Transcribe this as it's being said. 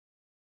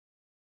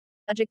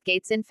logic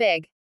gates in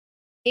Fig.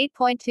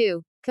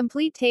 8.2.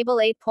 Complete table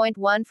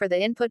 8.1 for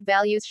the input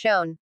values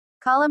shown.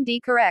 Column D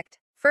correct.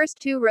 First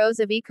 2 rows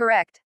of E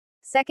correct.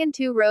 Second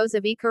 2 rows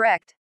of E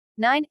correct.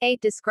 9.8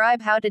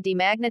 Describe how to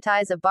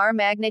demagnetize a bar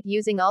magnet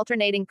using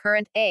alternating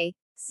current A,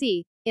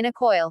 C, in a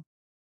coil.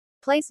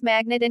 Place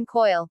magnet in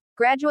coil.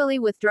 Gradually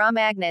withdraw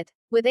magnet.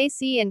 With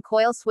AC in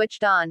coil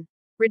switched on.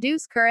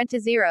 Reduce current to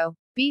 0.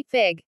 B.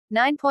 Fig.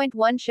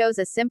 9.1 shows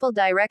a simple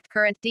direct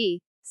current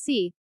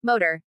DC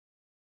motor.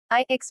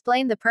 I.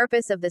 Explain the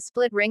purpose of the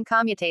split ring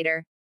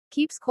commutator.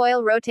 Keeps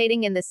coil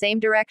rotating in the same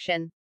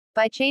direction.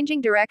 By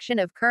changing direction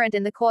of current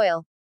in the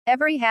coil.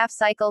 Every half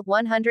cycle,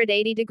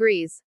 180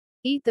 degrees.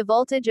 E. The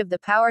voltage of the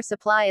power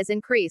supply is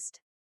increased.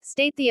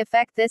 State the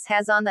effect this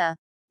has on the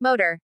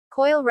motor.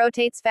 Coil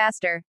rotates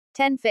faster.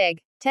 10 Fig.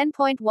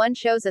 10.1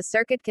 shows a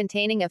circuit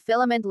containing a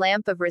filament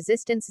lamp of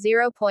resistance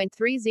 0.30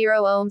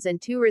 ohms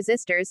and 2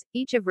 resistors,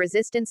 each of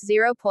resistance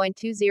 0.20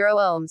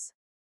 ohms.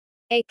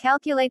 A.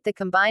 Calculate the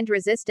combined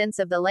resistance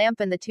of the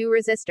lamp and the 2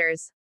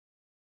 resistors.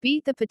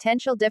 B. The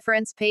potential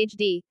difference page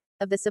D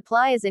of the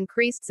supply is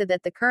increased so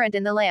that the current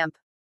in the lamp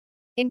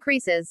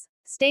increases.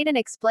 State and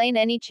explain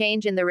any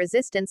change in the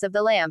resistance of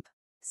the lamp.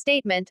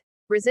 Statement.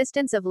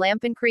 Resistance of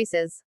lamp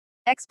increases.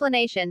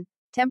 Explanation.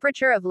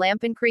 Temperature of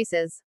lamp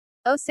increases.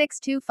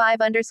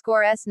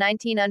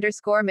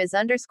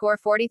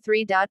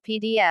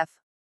 0625_S19_Ms_43.pdf.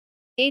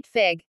 8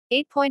 Fig.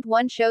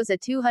 8.1 shows a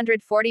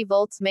 240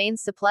 volts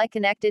mains supply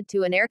connected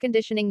to an air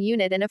conditioning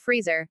unit and a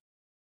freezer.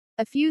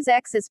 A fuse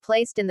X is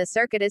placed in the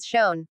circuit as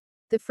shown.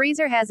 The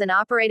freezer has an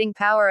operating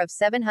power of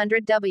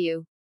 700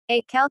 W.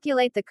 A.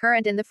 Calculate the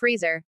current in the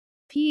freezer.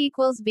 P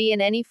equals V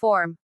in any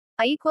form.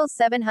 I equals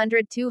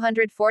 700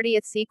 240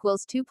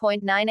 equals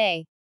 2.9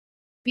 A.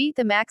 B.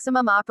 The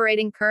maximum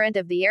operating current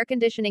of the air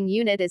conditioning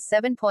unit is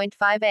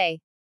 7.5 A.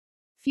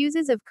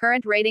 Fuses of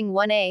current rating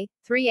 1A,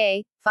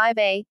 3A,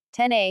 5A,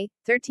 10A,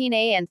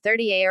 13A and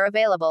 30A are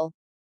available.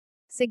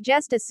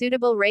 Suggest a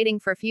suitable rating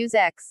for fuse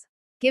X.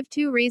 Give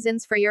 2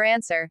 reasons for your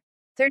answer.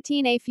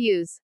 13A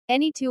fuse.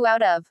 Any 2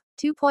 out of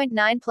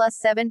 2.9 plus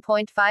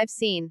 7.5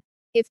 seen.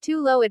 If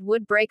too low it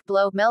would break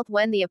blow melt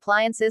when the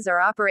appliances are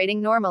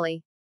operating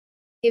normally.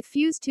 If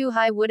fuse too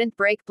high wouldn't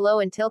break blow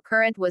until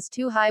current was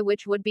too high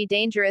which would be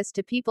dangerous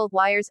to people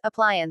wires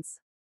appliance.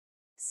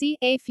 C.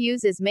 A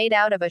fuse is made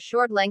out of a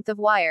short length of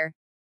wire.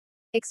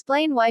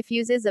 Explain why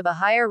fuses of a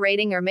higher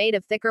rating are made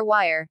of thicker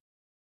wire.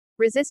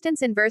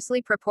 Resistance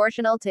inversely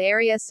proportional to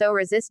area so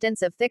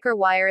resistance of thicker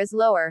wire is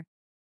lower.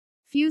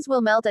 Fuse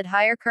will melt at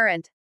higher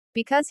current.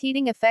 Because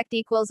heating effect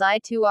equals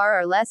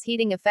I2R or less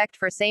heating effect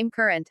for same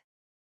current.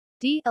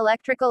 D.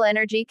 Electrical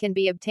energy can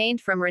be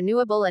obtained from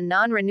renewable and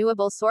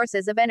non-renewable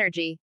sources of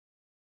energy.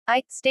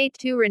 I. State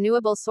 2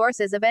 renewable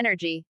sources of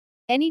energy.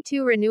 Any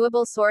 2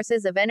 renewable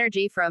sources of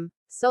energy from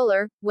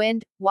solar,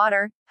 wind,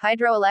 water,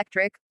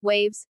 hydroelectric,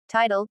 waves,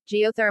 tidal,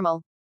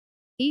 geothermal.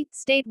 E.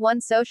 State 1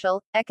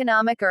 social,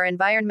 economic or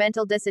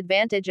environmental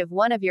disadvantage of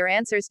one of your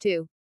answers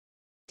to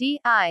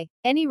D. I.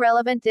 Any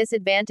relevant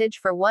disadvantage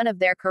for one of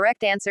their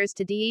correct answers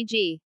to D.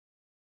 E.g.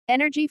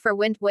 Energy for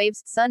wind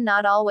waves, sun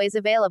not always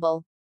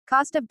available.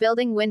 Cost of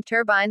building wind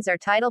turbines or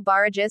tidal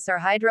barrages or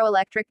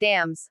hydroelectric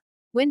dams.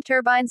 Wind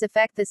turbines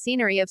affect the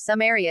scenery of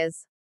some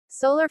areas.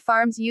 Solar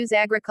farms use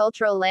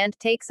agricultural land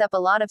takes up a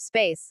lot of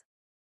space.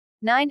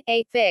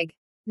 9.8 Fig.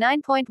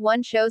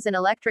 9.1 shows an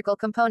electrical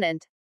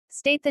component.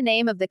 State the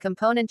name of the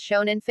component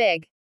shown in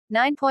Fig.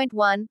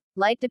 9.1,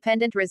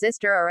 light-dependent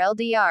resistor or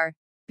LDR.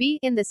 B.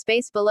 In the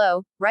space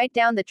below, write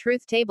down the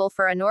truth table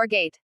for a NOR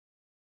gate.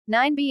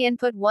 9B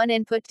input 1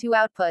 input 2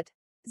 output.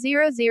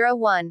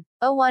 001,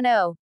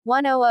 010,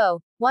 100,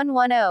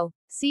 110.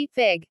 C.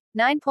 Fig.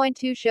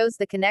 9.2 shows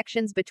the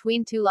connections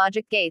between 2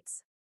 logic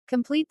gates.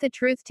 Complete the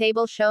truth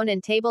table shown in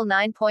table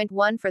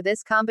 9.1 for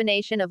this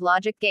combination of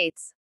logic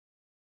gates.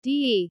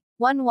 DE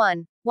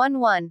 11,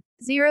 11,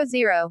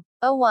 00,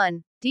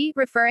 01. D.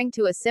 Referring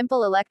to a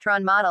simple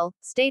electron model,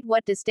 state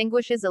what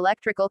distinguishes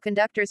electrical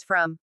conductors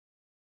from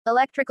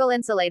electrical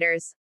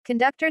insulators.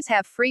 Conductors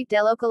have free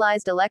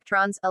delocalized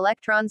electrons,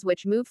 electrons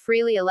which move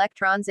freely.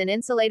 Electrons in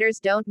insulators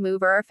don't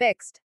move or are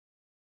fixed.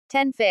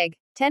 10 Fig.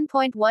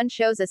 10.1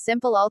 shows a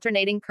simple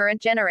alternating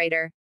current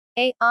generator.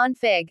 A. On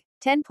Fig.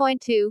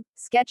 10.2,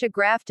 sketch a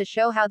graph to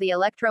show how the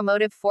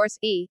electromotive force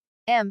E,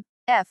 M,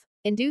 F,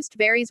 induced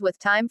varies with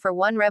time for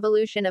 1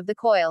 revolution of the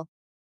coil.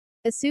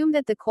 Assume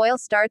that the coil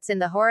starts in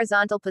the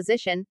horizontal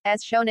position,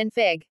 as shown in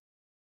Fig.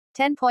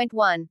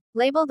 10.1.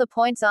 Label the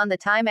points on the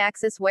time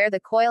axis where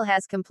the coil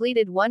has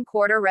completed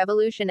 1/4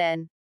 revolution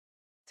and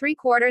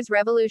 3/4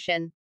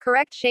 revolution.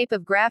 Correct shape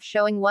of graph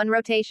showing 1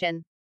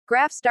 rotation.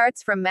 Graph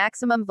starts from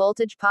maximum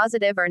voltage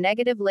positive or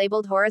negative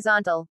labeled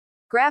horizontal.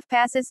 Graph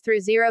passes through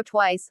 0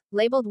 twice,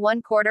 labeled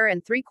 1/4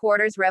 and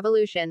 3/4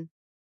 revolution.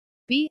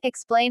 B.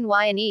 Explain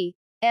why an E,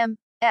 M,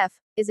 F,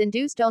 is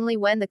induced only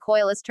when the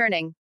coil is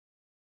turning.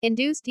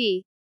 Induced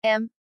E,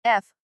 M,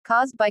 F,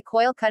 caused by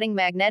coil cutting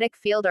magnetic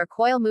field or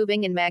coil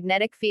moving in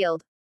magnetic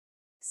field.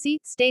 C.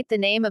 State the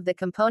name of the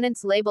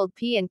components labeled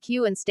P and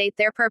Q and state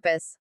their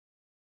purpose.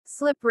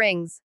 Slip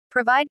rings.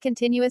 Provide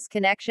continuous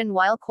connection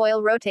while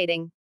coil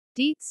rotating.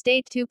 D.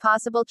 State two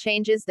possible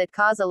changes that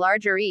cause a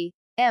larger E,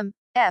 M,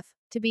 F,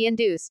 to be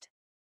induced.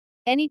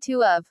 Any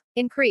two of: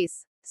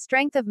 increase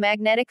strength of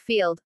magnetic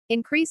field,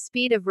 increase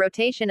speed of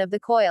rotation of the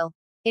coil,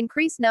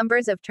 increase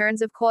numbers of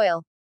turns of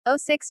coil.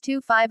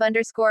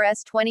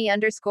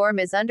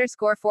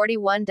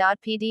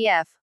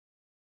 0625_S20_Ms_41.pdf.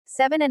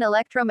 7. An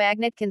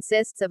electromagnet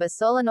consists of a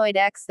solenoid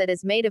X that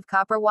is made of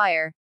copper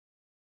wire.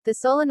 The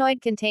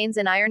solenoid contains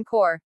an iron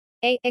core.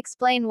 A.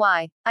 Explain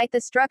why.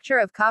 The structure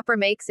of copper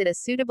makes it a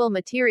suitable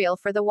material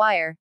for the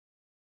wire.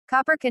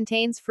 Copper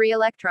contains free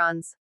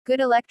electrons.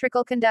 Good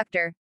electrical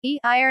conductor. E.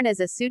 Iron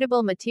is a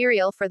suitable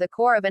material for the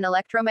core of an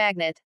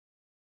electromagnet.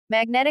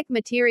 Magnetic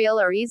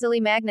material are easily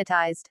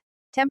magnetized.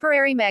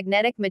 Temporary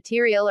magnetic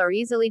material are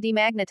easily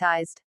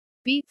demagnetized.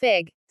 B.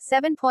 Fig.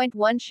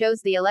 7.1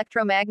 shows the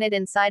electromagnet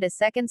inside a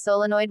second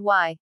solenoid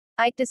Y.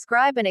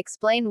 Describe and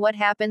explain what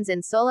happens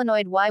in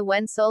solenoid Y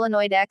when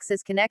solenoid X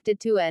is connected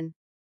to an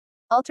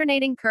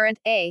alternating current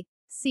A,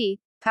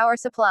 C, power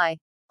supply.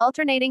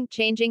 Alternating,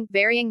 changing,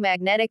 varying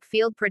magnetic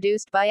field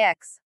produced by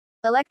X.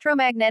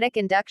 Electromagnetic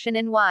induction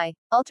in Y.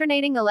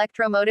 Alternating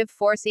electromotive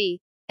force E,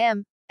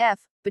 M,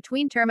 F,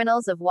 between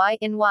terminals of Y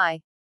in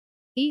Y.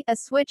 E. A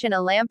switch and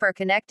a lamp are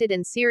connected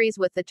in series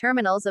with the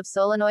terminals of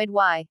solenoid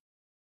Y.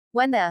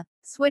 When the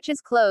switch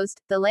is closed,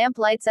 the lamp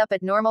lights up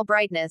at normal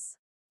brightness.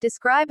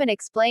 Describe and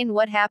explain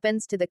what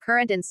happens to the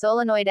current in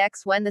solenoid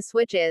X when the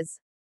switch is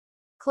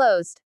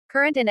closed.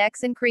 Current in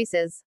X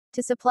increases.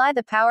 To supply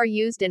the power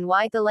used in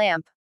Y, the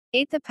lamp.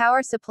 8. The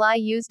power supply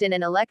used in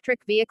an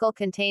electric vehicle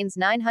contains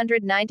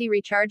 990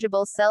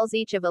 rechargeable cells,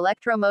 each of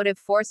electromotive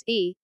force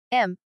E,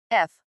 M,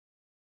 F.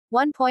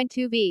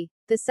 1.2 V.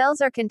 The cells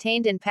are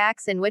contained in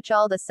packs in which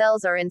all the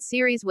cells are in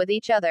series with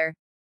each other.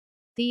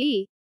 The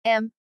E,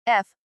 M,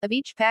 F, of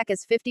each pack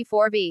is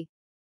 54 V.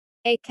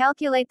 A.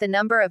 Calculate the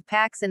number of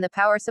packs in the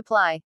power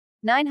supply.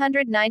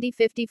 990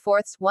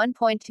 54ths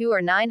 1.2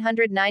 or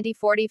 990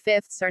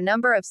 45ths or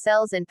number of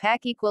cells in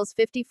pack equals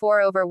 54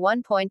 over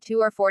 1.2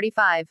 or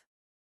 45.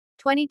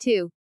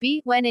 22.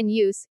 B. When in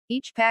use,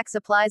 each pack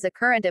supplies a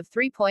current of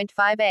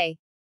 3.5 A.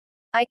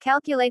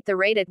 Calculate the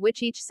rate at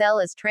which each cell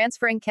is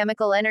transferring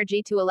chemical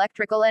energy to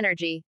electrical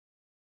energy.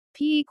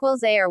 P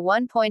equals A or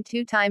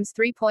 1.2 times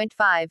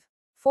 3.5.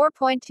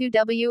 4.2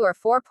 W or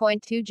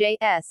 4.2 J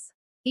S.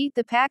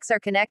 The packs are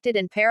connected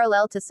in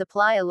parallel to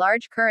supply a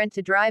large current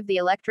to drive the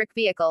electric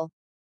vehicle.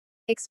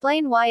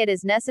 Explain why it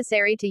is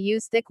necessary to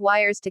use thick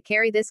wires to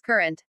carry this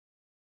current.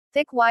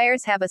 Thick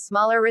wires have a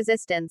smaller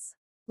resistance.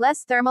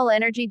 Less thermal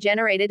energy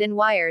generated in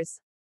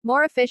wires.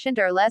 More efficient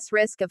or less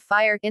risk of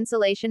fire,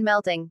 insulation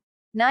melting.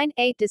 9.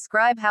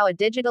 Describe how a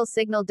digital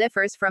signal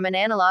differs from an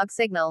analog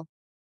signal.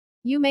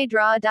 You may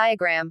draw a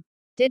diagram.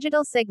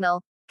 Digital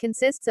signal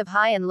consists of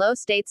high and low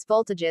states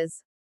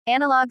voltages.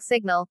 Analog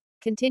signal,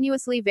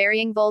 continuously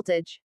varying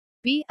voltage.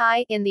 B.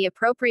 In the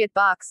appropriate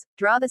box,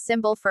 draw the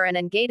symbol for an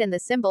AND gate and the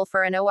symbol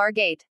for an OR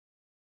gate.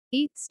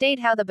 E. State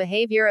how the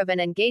behavior of an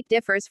AND gate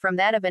differs from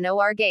that of an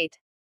OR gate.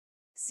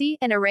 C.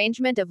 An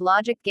arrangement of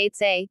logic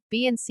gates A,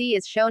 B and C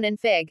is shown in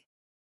Fig.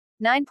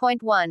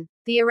 9.1.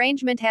 The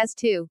arrangement has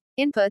two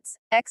inputs,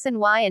 X and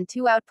Y, and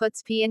two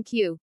outputs P and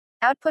Q.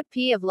 Output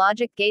P of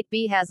logic gate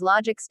B has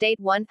logic state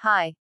 1,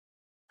 high.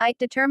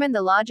 Determine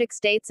the logic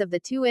states of the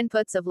two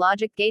inputs of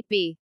logic gate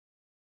B.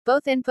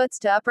 Both inputs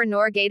to upper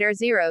NOR gate are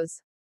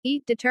zeros.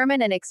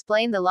 Determine and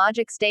explain the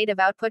logic state of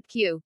output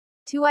Q.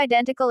 Two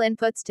identical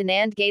inputs to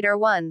NAND gate are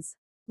 1s.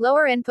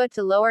 Lower input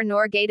to lower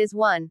NOR gate is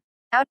 1.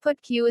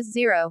 Output Q is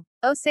 0.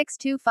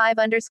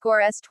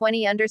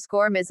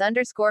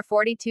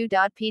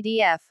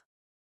 0625_S20_Ms_42.pdf.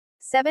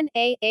 7.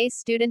 A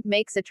student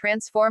makes a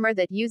transformer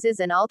that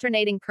uses an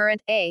alternating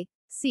current A,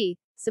 C,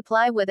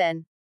 supply with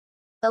an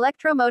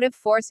electromotive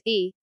force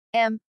E,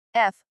 M,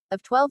 F,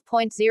 of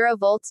 12.0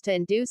 volts to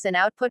induce an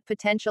output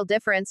potential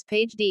difference,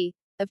 page D,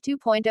 of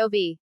 2.0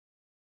 V.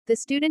 The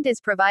student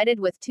is provided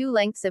with two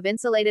lengths of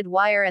insulated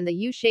wire and the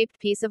U-shaped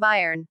piece of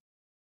iron.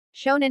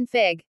 Shown in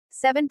Fig.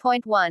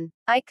 7.1.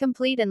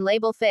 Complete and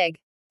label Fig.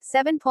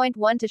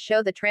 7.1 to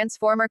show the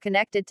transformer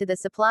connected to the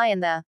supply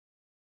and the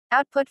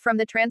output from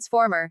the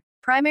transformer.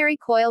 Primary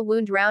coil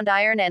wound round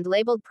iron and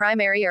labeled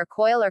primary or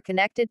coil are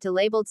connected to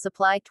labeled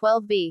supply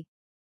 12V.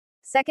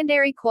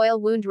 Secondary coil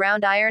wound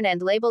round iron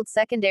and labeled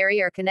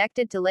secondary are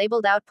connected to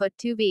labeled output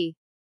 2V.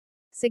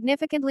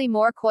 Significantly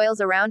more coils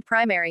around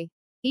primary.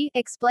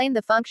 Explain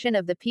the function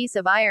of the piece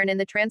of iron in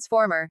the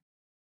transformer.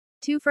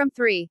 2 from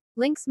 3.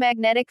 Links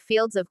magnetic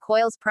fields of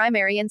coils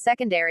primary and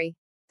secondary.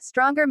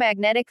 Stronger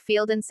magnetic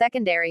field in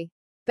secondary.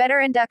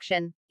 Better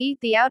induction.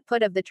 The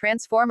output of the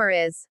transformer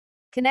is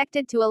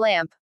connected to a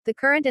lamp. The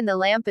current in the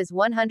lamp is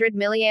 100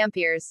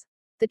 milliamperes.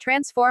 The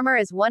transformer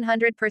is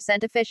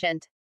 100%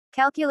 efficient.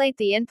 Calculate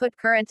the input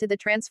current to the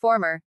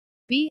transformer.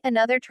 B.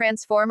 Another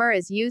transformer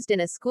is used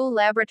in a school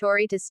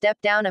laboratory to step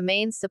down a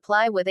mains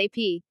supply with a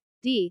P,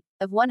 D,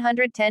 of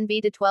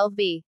 110V to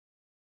 12V.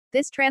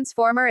 This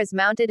transformer is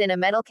mounted in a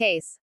metal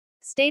case.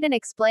 State and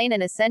explain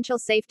an essential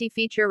safety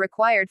feature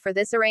required for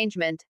this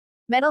arrangement.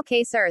 Metal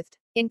case earthed.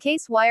 In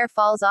case wire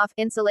falls off,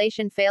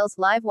 insulation fails,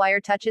 live wire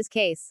touches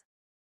case.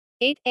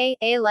 8a.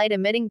 A light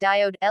emitting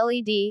diode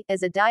LED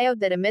is a diode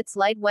that emits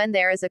light when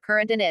there is a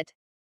current in it.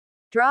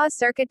 Draw a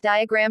circuit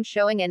diagram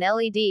showing an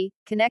LED,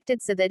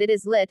 connected so that it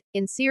is lit,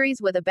 in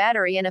series with a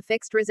battery and a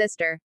fixed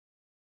resistor.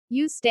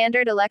 Use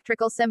standard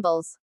electrical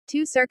symbols.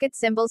 2 circuit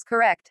symbols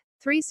correct.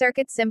 3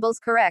 circuit symbols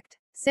correct.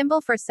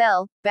 Symbol for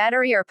cell,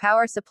 battery or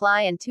power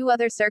supply and 2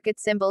 other circuit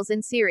symbols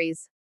in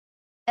series.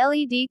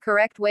 LED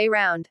correct way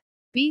round.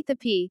 B. The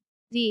P.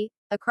 D.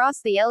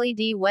 Across the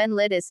LED when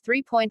lit is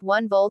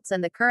 3.1 volts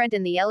and the current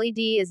in the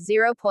LED is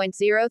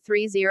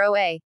 0.030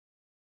 A.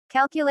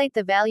 Calculate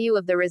the value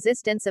of the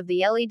resistance of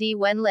the LED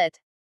when lit.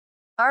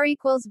 R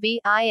equals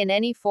VI in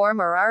any form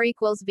or R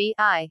equals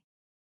VI.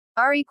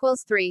 R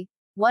equals 3.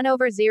 1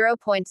 over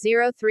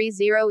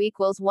 0.030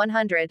 equals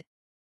 100.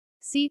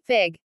 See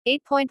Fig.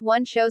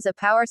 8.1 shows a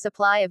power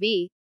supply of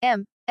E,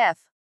 M, F.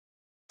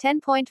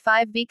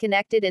 10.5 V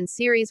connected in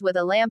series with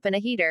a lamp and a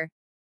heater.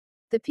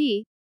 The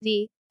P,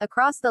 D,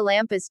 across the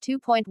lamp is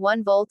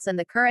 2.1 volts and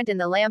the current in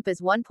the lamp is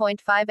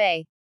 1.5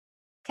 A.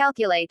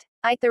 Calculate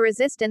I. The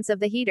resistance of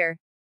the heater.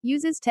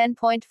 Uses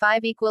 10.5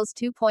 equals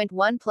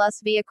 2.1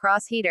 plus V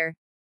across heater.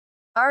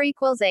 R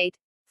equals 8.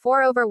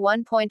 4 over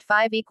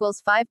 1.5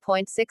 equals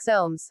 5.6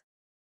 ohms.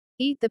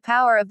 E. The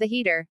power of the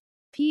heater.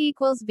 P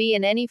equals V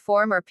in any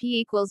form or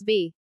P equals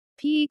V.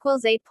 P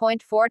equals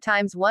 8.4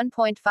 times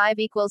 1.5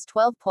 equals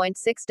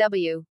 12.6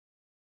 W.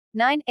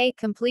 9a.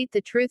 Complete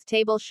the truth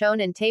table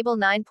shown in table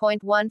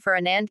 9.1 for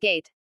a NAND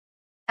gate.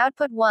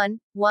 Output 1,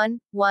 1,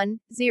 1,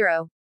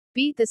 0.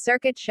 B. The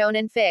circuit shown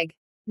in Fig.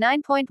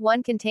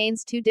 9.1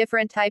 contains 2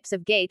 different types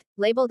of gate,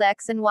 labeled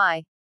X and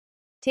Y.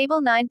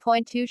 Table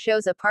 9.2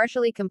 shows a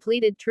partially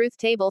completed truth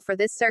table for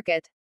this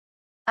circuit.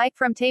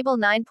 From table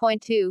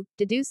 9.2,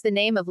 deduce the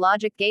name of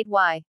logic gate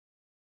Y.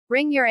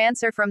 Ring your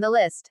answer from the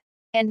list.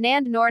 And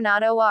NAND NOR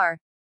not OR.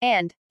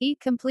 And E.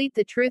 Complete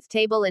the truth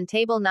table in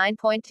table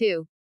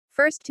 9.2.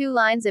 First 2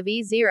 lines of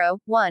E0,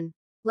 1.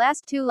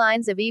 Last 2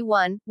 lines of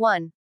E1,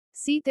 1.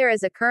 See, there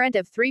is a current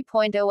of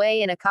 3.0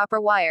 A in a copper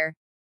wire.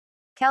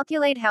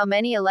 Calculate how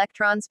many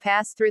electrons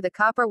pass through the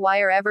copper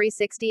wire every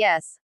 60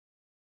 s.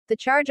 The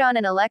charge on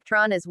an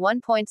electron is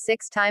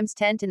 1.6 times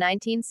 10 to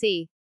 19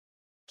 C.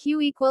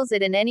 Q equals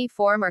it in any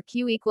form or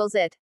Q equals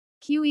it.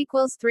 Q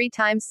equals 3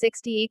 times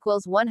 60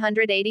 equals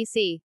 180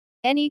 C.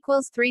 N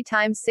equals 3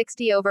 times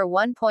 60 over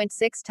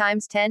 1.6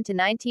 times 10 to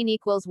 19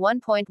 equals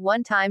 1.1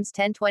 times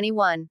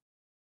 1021.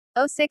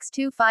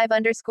 0625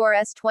 underscore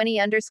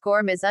S20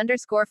 underscore Ms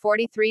underscore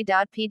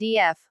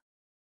 43.pdf.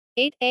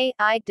 8a.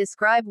 I.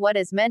 Describe what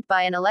is meant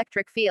by an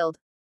electric field.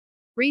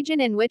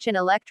 Region in which an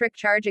electric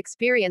charge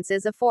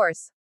experiences a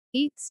force.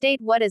 E.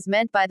 State what is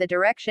meant by the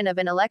direction of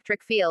an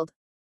electric field.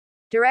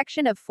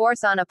 Direction of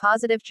force on a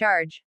positive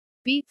charge.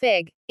 B.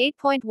 Fig.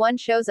 8.1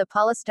 shows a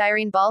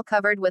polystyrene ball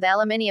covered with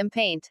aluminium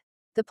paint.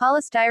 The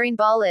polystyrene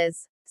ball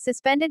is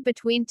suspended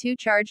between 2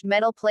 charged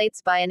metal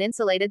plates by an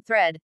insulated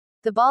thread.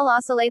 The ball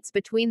oscillates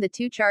between the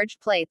 2 charged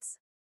plates.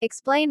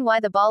 Explain why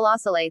the ball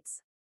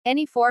oscillates.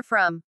 Any 4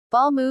 from.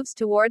 Ball moves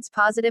towards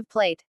positive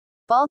plate.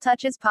 Ball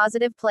touches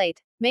positive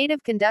plate. Made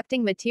of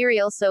conducting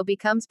material so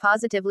becomes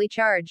positively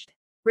charged.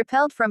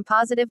 Repelled from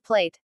positive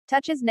plate.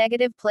 Touches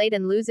negative plate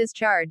and loses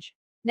charge.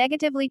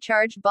 Negatively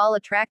charged ball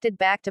attracted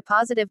back to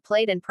positive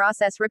plate and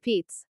process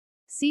repeats.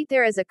 See,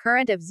 there is a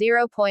current of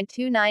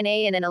 0.29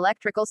 A in an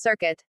electrical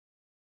circuit.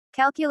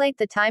 Calculate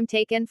the time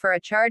taken for a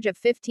charge of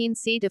 15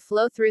 C to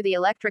flow through the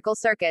electrical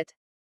circuit.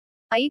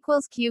 I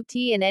equals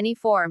QT in any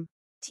form.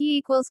 T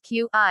equals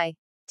QI.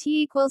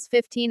 T equals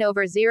 15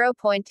 over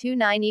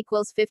 0.29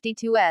 equals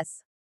 52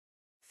 S.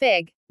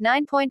 Fig.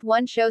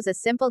 9.1 shows a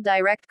simple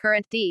direct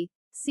current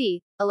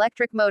DC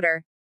electric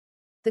motor.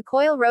 The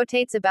coil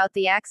rotates about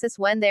the axis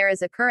when there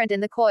is a current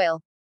in the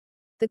coil.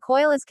 The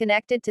coil is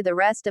connected to the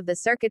rest of the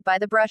circuit by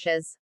the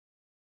brushes.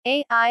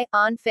 AI,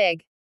 on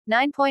Fig.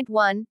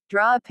 9.1,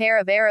 draw a pair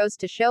of arrows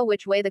to show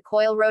which way the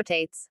coil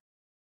rotates.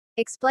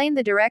 Explain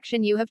the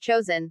direction you have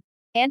chosen.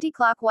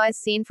 Anti-clockwise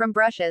seen from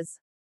brushes.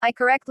 I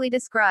correctly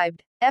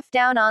described. F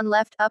down on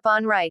left, up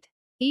on right.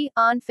 E,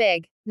 on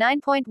Fig.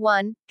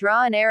 9.1,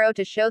 draw an arrow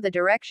to show the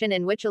direction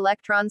in which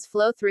electrons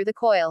flow through the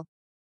coil.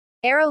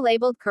 Arrow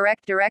labeled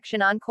correct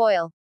direction on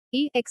coil.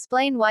 E.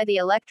 Explain why the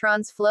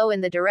electrons flow in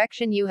the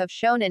direction you have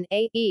shown in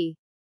A. E.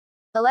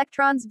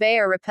 Electrons V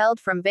are repelled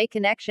from V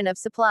connection of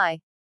supply.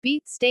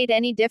 B. State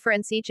any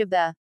difference each of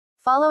the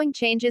following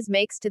changes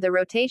makes to the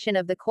rotation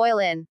of the coil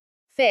in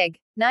Fig.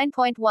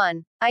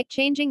 9.1. I.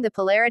 Changing the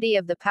polarity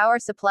of the power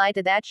supply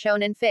to that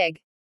shown in Fig.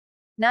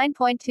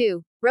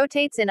 9.2.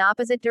 Rotates in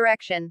opposite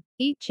direction.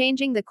 E.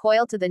 Changing the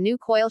coil to the new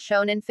coil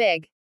shown in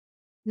Fig.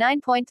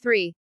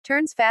 9.3.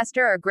 Turns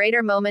faster or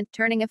greater moment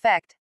turning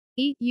effect.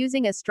 E.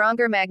 Using a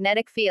stronger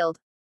magnetic field.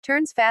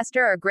 Turns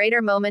faster or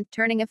greater moment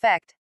turning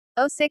effect.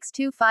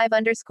 0625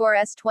 underscore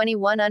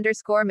S21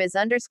 underscore Ms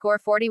underscore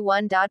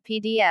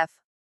 41.pdf.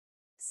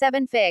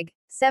 7 Fig.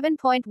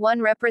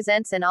 7.1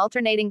 represents an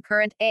alternating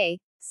current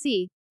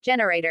AC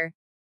generator.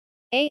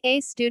 A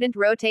student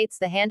rotates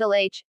the handle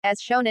H,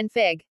 as shown in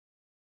Fig.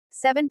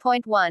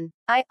 7.1.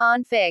 I.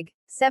 On Fig.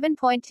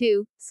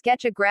 7.2.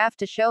 Sketch a graph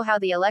to show how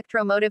the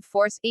electromotive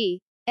force E,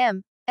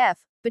 M,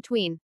 F,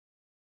 between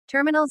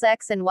terminals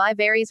X and Y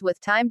varies with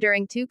time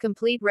during 2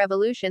 complete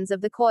revolutions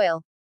of the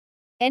coil.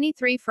 Any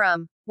 3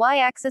 from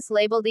Y-axis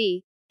labeled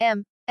E,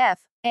 M, F,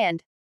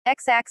 and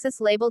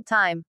X-axis labeled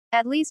time.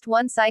 At least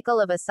 1 cycle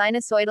of a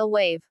sinusoidal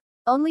wave.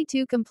 Only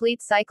 2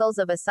 complete cycles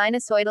of a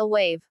sinusoidal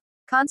wave.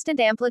 Constant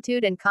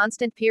amplitude and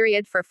constant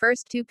period for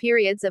first 2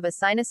 periods of a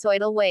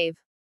sinusoidal wave.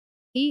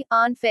 E.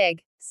 On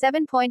Fig.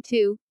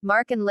 7.2,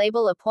 mark and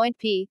label a point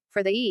P,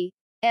 for the E,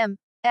 M,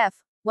 F,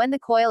 when the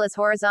coil is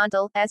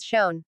horizontal, as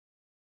shown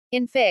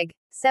in Fig.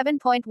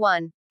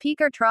 7.1.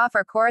 Peak or trough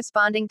or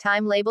corresponding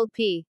time labeled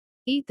P.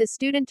 E. The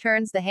student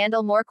turns the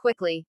handle more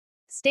quickly.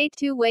 State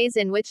 2 ways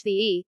in which the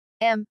E,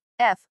 M,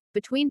 F,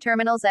 between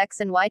terminals X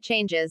and Y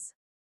changes.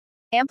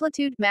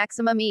 Amplitude,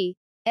 maximum E,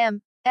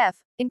 M, F,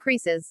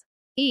 increases.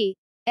 E,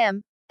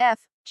 M,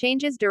 F,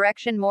 changes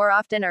direction more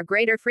often or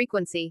greater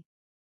frequency.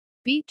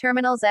 B.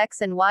 Terminals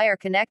X and Y are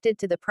connected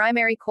to the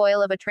primary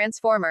coil of a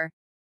transformer.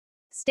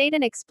 State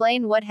and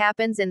explain what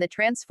happens in the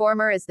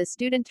transformer as the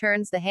student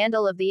turns the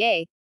handle of the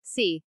A,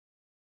 C.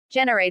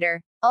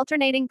 Generator.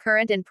 Alternating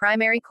current in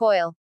primary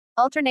coil.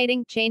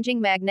 Alternating, changing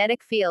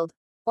magnetic field.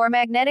 Or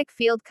magnetic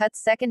field cuts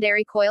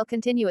secondary coil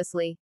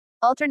continuously.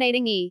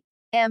 Alternating E,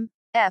 M,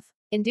 F,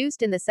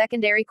 induced in the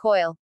secondary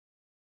coil.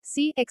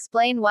 C.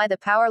 Explain why the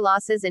power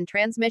losses in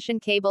transmission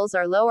cables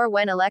are lower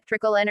when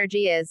electrical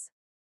energy is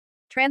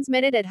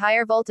transmitted at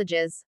higher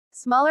voltages.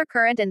 Smaller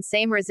current and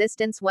same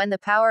resistance when the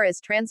power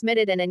is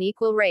transmitted in an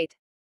equal rate.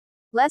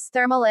 Less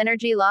thermal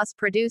energy loss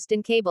produced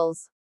in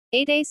cables.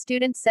 8A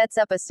student sets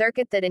up a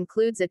circuit that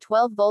includes a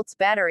 12 volts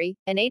battery,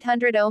 an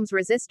 800 ohms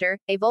resistor,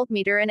 a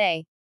voltmeter and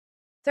a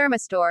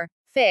thermistor.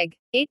 Fig.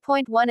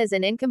 8.1 is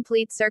an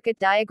incomplete circuit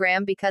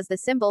diagram because the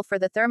symbol for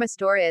the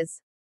thermistor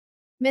is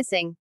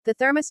missing. The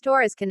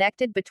thermistor is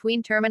connected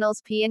between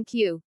terminals P and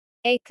Q.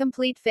 A.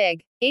 Complete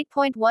Fig.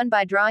 8.1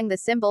 by drawing the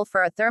symbol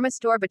for a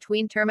thermistor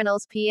between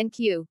terminals P and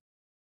Q.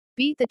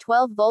 B. The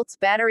 12 volts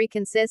battery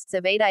consists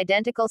of 8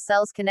 identical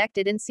cells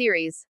connected in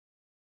series.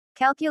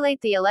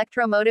 Calculate the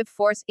electromotive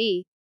force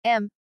E,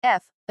 M,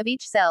 F, of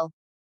each cell.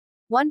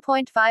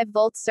 1.5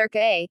 volts circa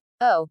A,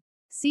 O.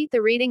 C.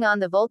 The reading on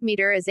the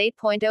voltmeter is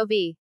 8.0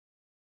 V.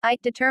 I.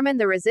 Determine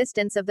the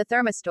resistance of the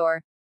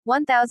thermistor.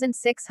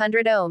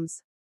 1600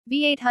 ohms.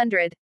 V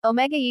 800,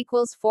 omega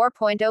equals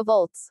 4.0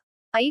 volts.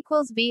 I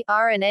equals V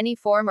R in any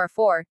form or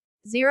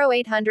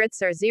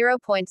 4.0800ths or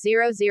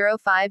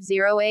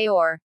 0.0050 A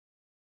or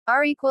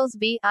R equals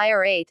V I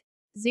or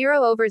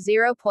 0 over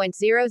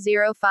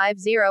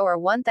 0.0050 or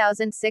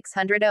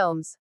 1600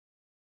 ohms.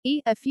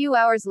 E. A few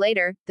hours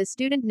later, the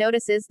student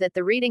notices that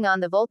the reading on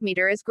the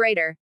voltmeter is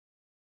greater.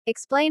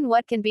 Explain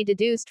what can be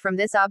deduced from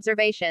this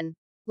observation.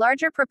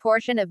 Larger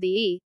proportion of the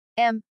E,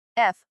 M,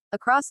 F,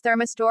 across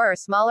thermistor or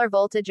smaller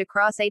voltage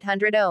across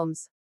 800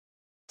 ohms.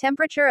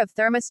 Temperature of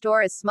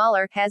thermistor is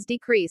smaller, has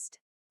decreased.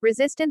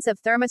 Resistance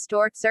of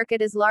thermistor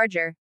circuit is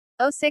larger.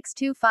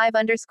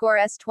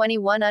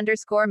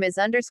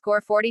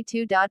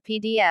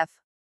 0625_S21_Ms_42.pdf.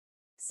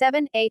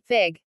 7a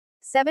Fig.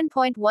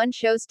 7.1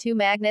 shows 2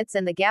 magnets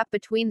and the gap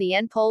between the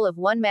N pole of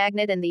one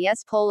magnet and the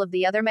S pole of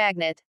the other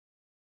magnet.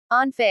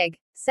 On Fig.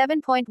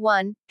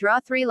 7.1, draw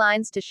 3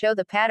 lines to show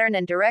the pattern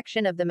and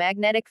direction of the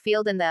magnetic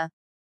field in the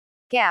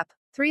gap.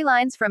 3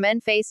 lines from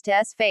N face to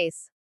S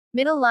face.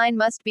 Middle line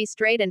must be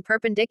straight and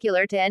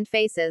perpendicular to N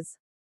faces.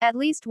 At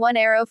least 1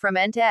 arrow from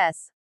N to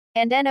S.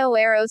 And NO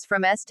arrows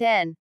from S to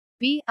N.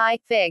 B. I.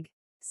 Fig.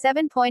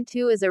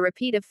 7.2 is a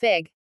repeat of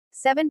Fig.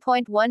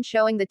 7.1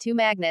 showing the 2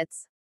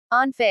 magnets.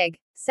 On Fig.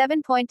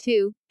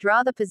 7.2,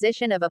 draw the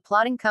position of a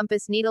plotting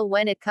compass needle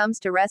when it comes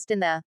to rest in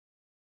the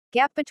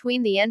gap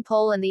between the N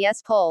pole and the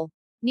S pole.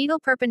 Needle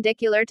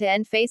perpendicular to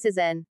N faces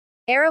N.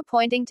 Arrow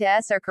pointing to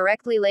S are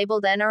correctly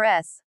labeled N or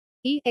S.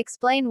 E.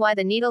 Explain why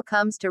the needle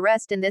comes to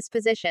rest in this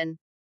position.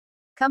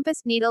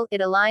 Compass needle, it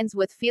aligns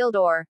with field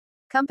or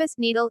compass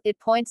needle, it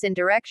points in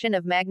direction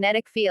of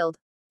magnetic field.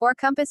 Or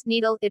compass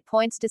needle, it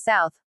points to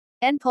south.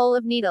 N pole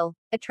of needle,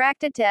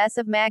 attracted to S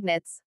of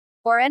magnets.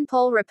 Or N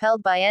pole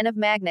repelled by N of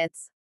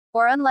magnets.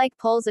 Or unlike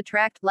poles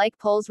attract, like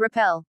poles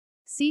repel.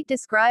 C.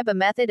 Describe a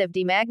method of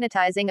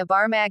demagnetizing a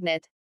bar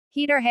magnet.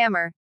 Heat or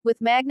hammer.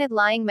 With magnet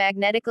lying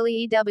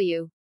magnetically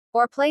EW.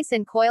 Or place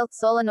in coil,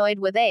 solenoid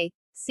with A,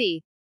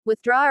 C.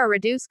 Withdraw or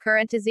reduce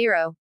current to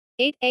 0.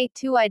 8a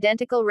 2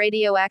 identical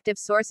radioactive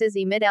sources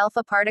emit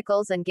alpha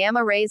particles and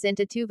gamma rays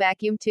into 2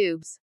 vacuum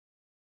tubes.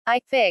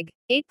 I. Fig.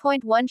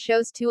 8.1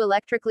 shows 2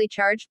 electrically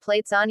charged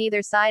plates on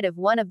either side of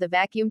one of the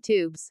vacuum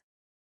tubes.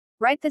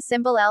 Write the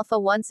symbol alpha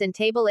once in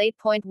table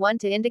 8.1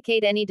 to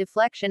indicate any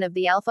deflection of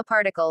the alpha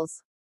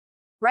particles.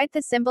 Write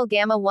the symbol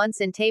gamma once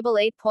in table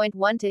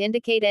 8.1 to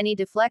indicate any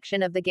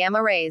deflection of the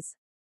gamma rays.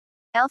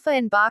 Alpha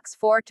in box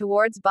 4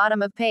 towards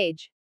bottom of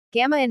page.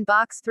 Gamma in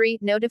box 3,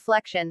 no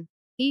deflection.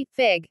 E.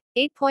 Fig.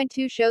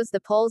 8.2 shows the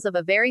poles of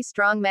a very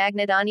strong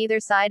magnet on either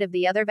side of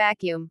the other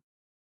vacuum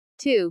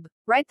tube.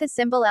 Write the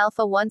symbol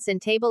alpha once in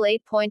table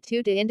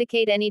 8.2 to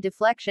indicate any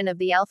deflection of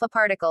the alpha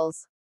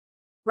particles.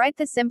 Write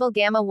the symbol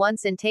gamma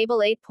once in table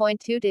 8.2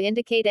 to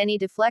indicate any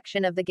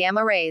deflection of the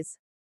gamma rays.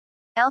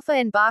 Alpha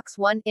in box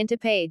 1, into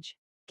page.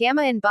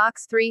 Gamma in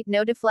box 3,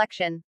 no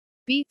deflection.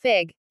 B.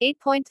 Fig.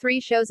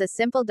 8.3 shows a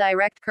simple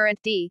direct current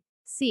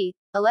DC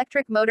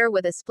electric motor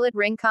with a split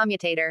ring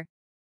commutator.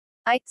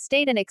 I.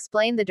 State and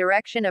explain the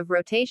direction of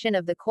rotation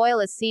of the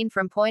coil as seen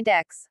from point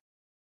X.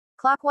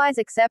 Clockwise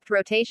except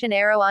rotation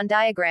arrow on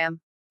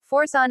diagram.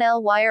 Force on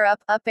L wire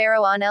up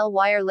arrow on L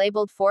wire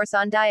labeled force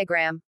on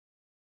diagram.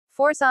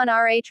 Force on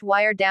RH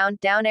wire down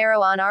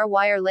arrow on R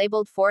wire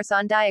labeled force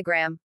on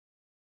diagram.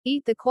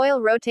 E. The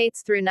coil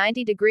rotates through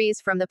 90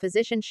 degrees from the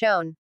position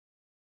shown.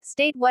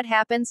 State what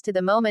happens to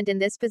the moment in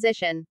this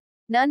position.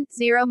 None,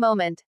 zero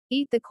moment.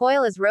 E. The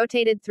coil is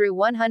rotated through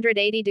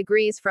 180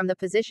 degrees from the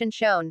position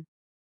shown.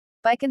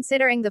 By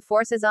considering the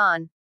forces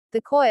on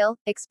the coil,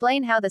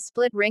 explain how the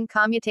split ring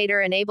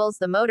commutator enables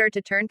the motor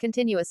to turn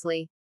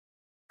continuously.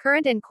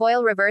 Current in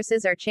coil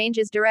reverses or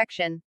changes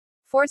direction.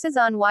 Forces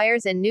on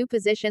wires in new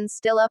positions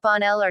still up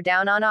on L or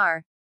down on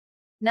R.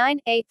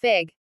 9a.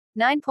 Fig.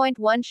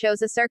 9.1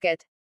 shows a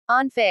circuit.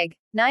 On Fig.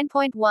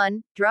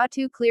 9.1, draw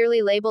two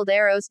clearly labeled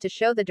arrows to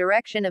show the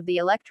direction of the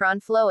electron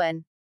flow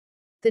in.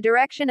 The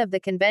direction of the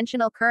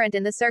conventional current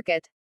in the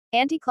circuit.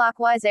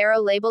 Anti-clockwise arrow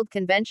labeled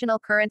conventional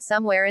current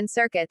somewhere in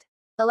circuit.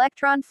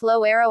 Electron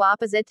flow arrow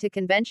opposite to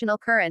conventional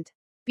current.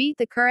 B.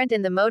 The current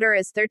in the motor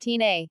is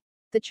 13A.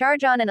 The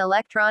charge on an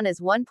electron is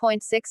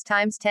 1.6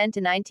 times 10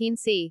 to 19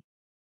 C.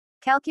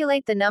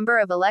 Calculate the number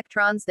of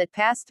electrons that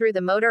pass through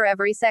the motor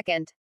every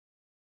second.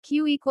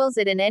 Q equals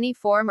it in any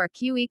form or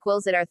Q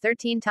equals it are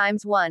 13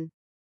 times 1.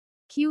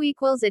 Q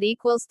equals it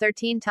equals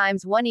 13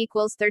 times 1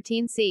 equals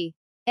 13 C.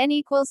 N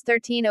equals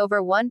 13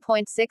 over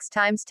 1.6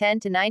 times 10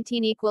 to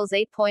 19 equals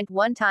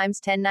 8.1 times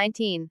 10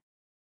 19.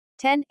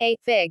 10a.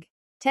 Fig.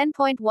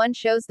 10.1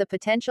 shows the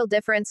potential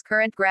difference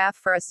current graph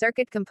for a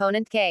circuit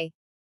component K.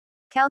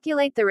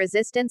 Calculate the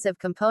resistance of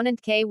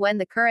component K when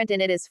the current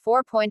in it is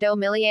 4.0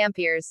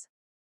 milliamperes.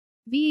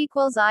 V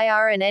equals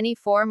IR in any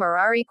form or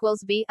R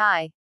equals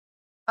VI.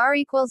 R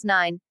equals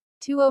 9.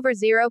 2 over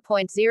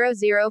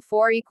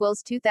 0.004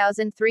 equals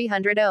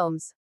 2300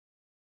 ohms.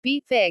 B.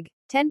 Fig.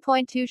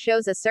 10.2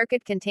 shows a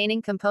circuit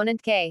containing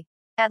component K.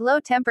 At low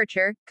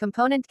temperature,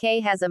 component K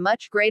has a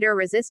much greater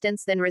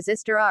resistance than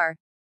resistor R.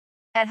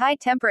 At high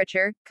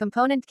temperature,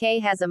 component K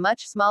has a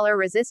much smaller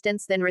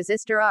resistance than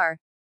resistor R.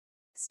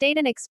 State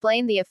and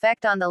explain the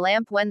effect on the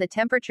lamp when the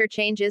temperature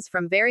changes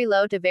from very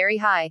low to very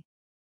high.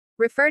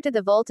 Refer to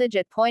the voltage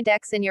at point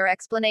X in your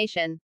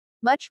explanation.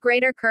 Much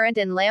greater current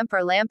in lamp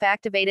or lamp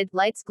activated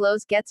lights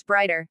glows gets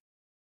brighter.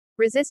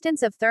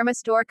 Resistance of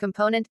thermistor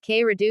component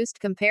K reduced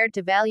compared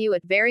to value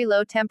at very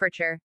low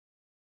temperature.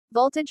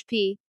 Voltage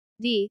P,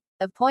 D,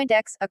 of point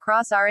X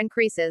across R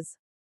increases.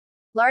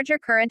 Larger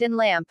current in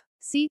lamp.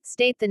 C.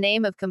 State the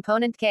name of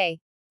component K.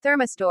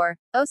 Thermistor.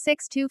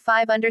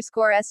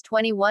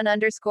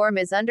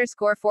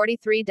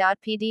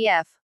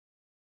 0625_S21_Ms_43.pdf.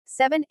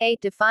 7a.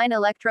 Define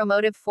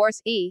electromotive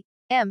force E,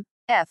 M,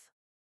 F.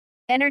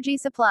 Energy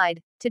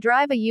supplied. To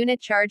drive a unit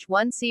charge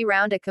 1C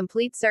round a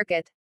complete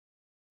circuit.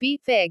 B.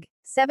 Fig.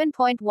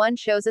 7.1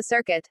 shows a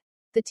circuit.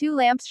 The two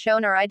lamps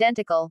shown are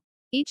identical.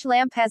 Each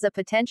lamp has a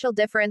potential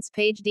difference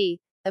page D,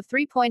 of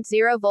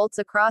 3.0 volts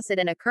across it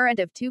and a current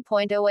of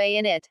 2.0 A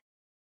in it.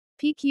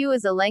 PQ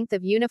is a length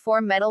of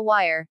uniform metal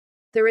wire.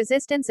 The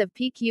resistance of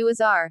PQ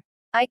is R.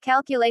 I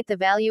calculate the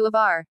value of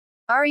R.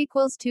 R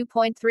equals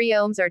 2.3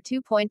 ohms or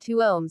 2.2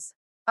 ohms.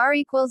 R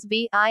equals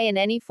VI in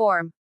any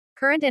form.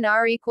 Current in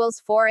R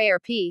equals 4A or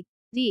P,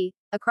 D,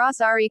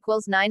 across R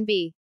equals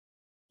 9B.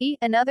 E.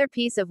 Another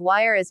piece of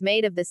wire is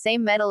made of the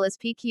same metal as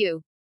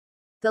PQ.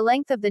 The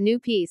length of the new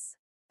piece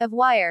of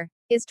wire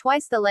is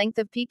twice the length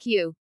of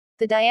PQ.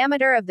 The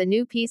diameter of the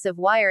new piece of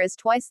wire is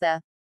twice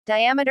the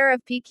diameter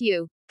of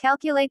PQ.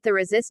 Calculate the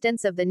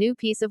resistance of the new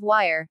piece of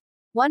wire.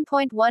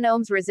 1.1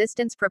 ohms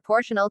resistance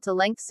proportional to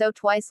length, so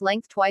twice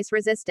length twice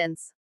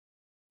resistance.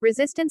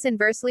 Resistance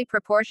inversely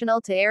proportional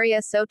to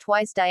area, so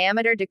twice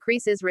diameter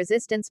decreases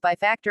resistance by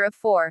factor of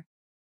 4.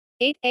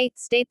 8.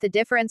 State the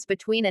difference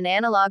between an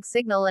analog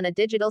signal and a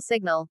digital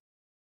signal.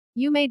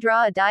 You may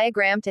draw a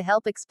diagram to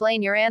help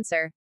explain your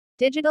answer.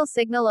 Digital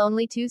signal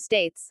only two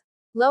states.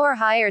 Low or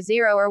high or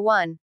 0 or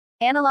 1.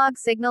 Analog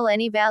signal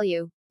any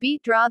value. B.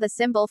 Draw the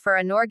symbol for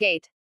a NOR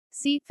gate.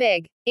 C.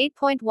 Fig.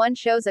 8.1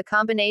 shows a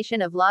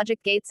combination of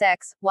logic gates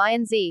X, Y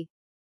and Z.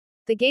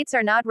 The gates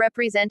are not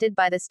represented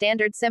by the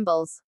standard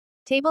symbols.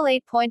 Table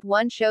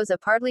 8.1 shows a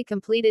partly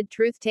completed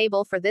truth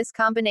table for this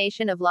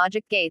combination of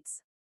logic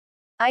gates.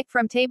 I.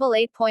 From table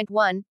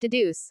 8.1,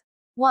 deduce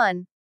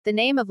 1. The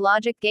name of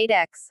logic gate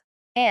X.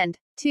 And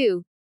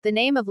 2. The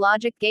name of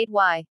logic gate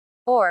Y.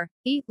 Or,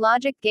 E.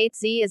 Logic gate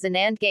Z is an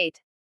AND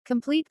gate.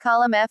 Complete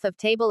column F of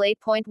table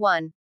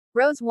 8.1.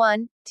 Rows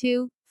 1,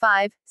 2,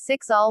 5,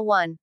 6 all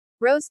 1.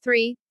 Rows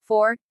 3,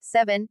 4,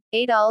 7,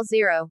 8 all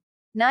 0.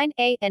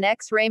 9a. An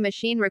X-ray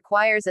machine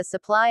requires a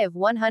supply of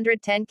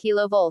 110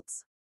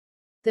 kilovolts.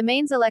 The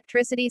mains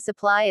electricity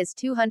supply is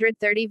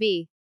 230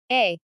 V.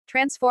 A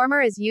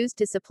transformer is used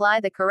to supply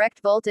the correct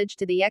voltage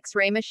to the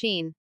X-ray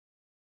machine.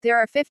 There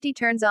are 50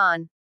 turns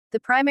on the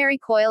primary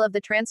coil of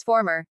the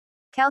transformer.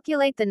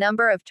 Calculate the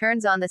number of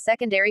turns on the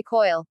secondary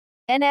coil.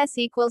 NS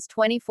equals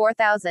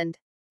 24,000.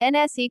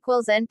 NS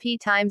equals NP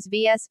times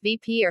VS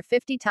VP, or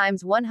 50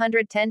 times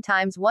 110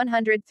 times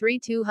 103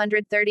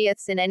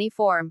 230ths in any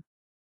form.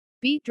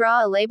 B.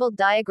 Draw a labeled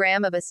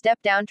diagram of a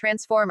step-down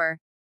transformer.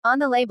 On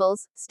the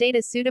labels, state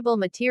a suitable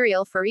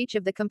material for each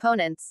of the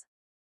components.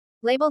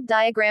 Labeled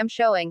diagram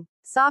showing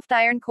soft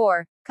iron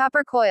core,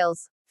 copper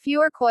coils,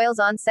 fewer coils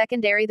on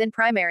secondary than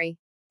primary.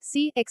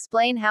 C.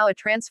 Explain how a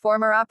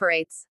transformer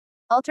operates.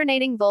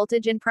 Alternating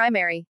voltage in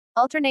primary.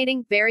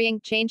 Alternating, varying,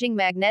 changing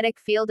magnetic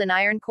field in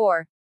iron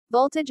core.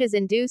 Voltage is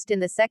induced in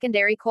the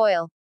secondary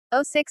coil.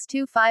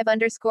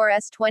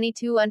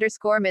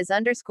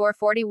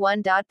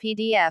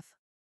 0625_S22_Ms_41.pdf.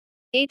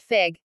 8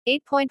 Fig.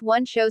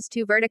 8.1 shows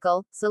two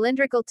vertical,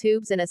 cylindrical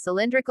tubes and a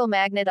cylindrical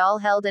magnet all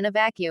held in a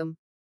vacuum.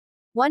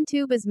 One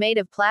tube is made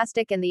of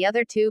plastic and the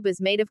other tube is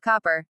made of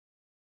copper.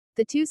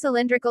 The two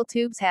cylindrical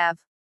tubes have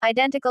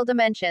identical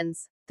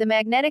dimensions. The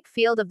magnetic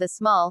field of the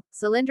small,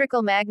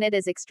 cylindrical magnet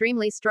is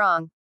extremely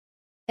strong.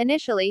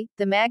 Initially,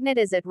 the magnet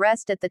is at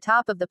rest at the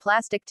top of the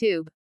plastic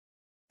tube.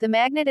 The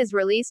magnet is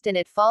released and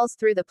it falls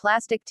through the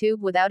plastic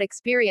tube without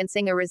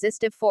experiencing a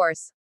resistive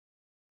force.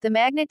 The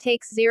magnet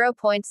takes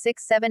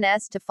 0.67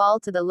 s to fall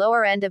to the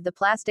lower end of the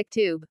plastic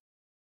tube.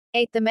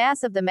 8. The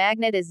mass of the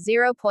magnet is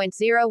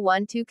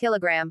 0.012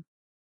 kg.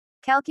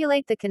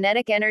 Calculate the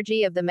kinetic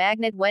energy of the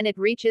magnet when it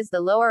reaches the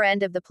lower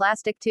end of the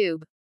plastic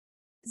tube.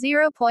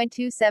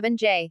 0.27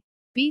 J.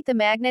 B. The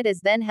magnet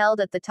is then held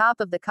at the top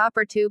of the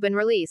copper tube and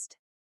released.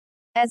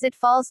 As it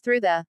falls through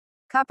the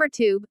copper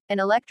tube,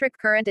 an electric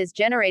current is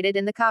generated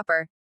in the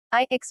copper.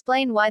 I.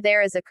 Explain why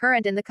there is a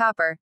current in the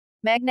copper.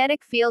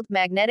 Magnetic field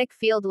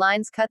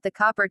lines cut the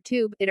copper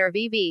tube, it or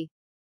VV.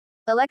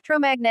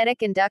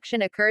 Electromagnetic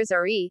induction occurs,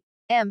 or E.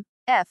 M.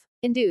 F.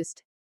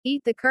 Induced. E.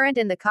 The current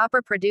in the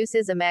copper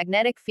produces a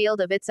magnetic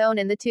field of its own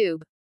in the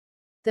tube.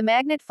 The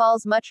magnet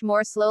falls much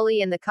more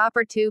slowly in the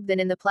copper tube than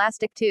in the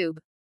plastic tube.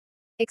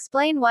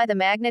 Explain why the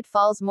magnet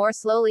falls more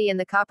slowly in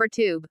the copper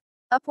tube.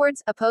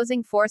 Upwards,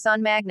 opposing force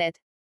on magnet.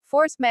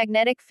 Force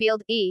magnetic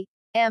field E.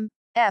 M.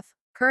 F.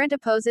 Current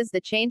opposes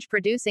the change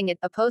producing it,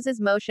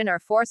 opposes motion or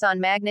force on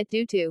magnet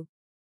due to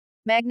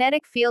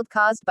magnetic field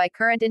caused by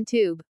current in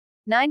tube.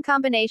 9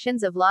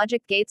 combinations of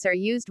logic gates are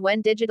used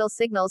when digital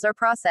signals are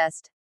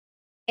processed.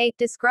 8.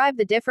 Describe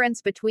the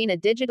difference between a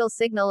digital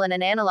signal and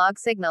an analog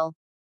signal.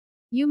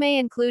 You may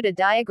include a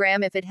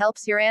diagram if it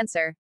helps your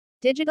answer.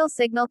 Digital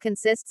signal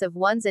consists of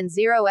ones and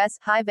zeros,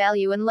 high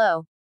value and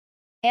low.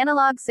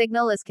 Analog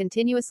signal is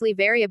continuously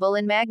variable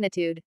in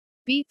magnitude.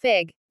 B.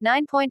 Fig.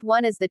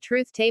 9.1 is the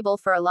truth table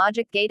for a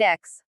logic gate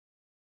X.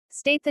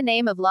 State the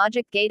name of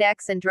logic gate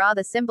X and draw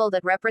the symbol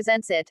that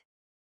represents it.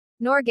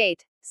 NOR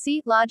gate.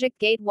 C. Logic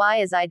gate Y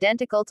is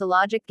identical to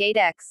logic gate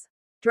X.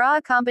 Draw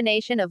a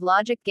combination of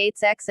logic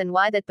gates X and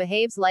Y that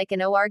behaves like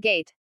an OR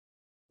gate.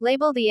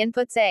 Label the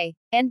inputs A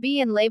and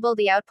B and label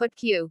the output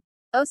Q.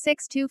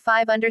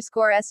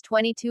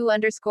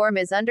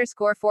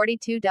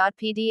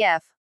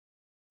 0625_S22_Ms_42.pdf.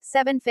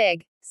 7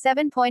 Fig.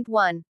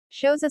 7.1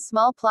 shows a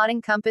small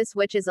plotting compass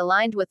which is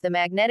aligned with the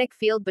magnetic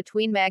field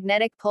between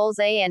magnetic poles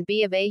A and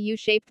B of a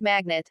U-shaped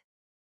magnet.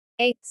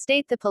 8.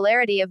 State the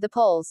polarity of the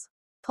poles.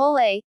 Pole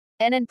A,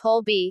 N, and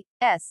pole B,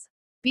 S.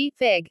 B.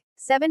 Fig.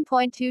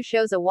 7.2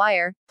 shows a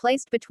wire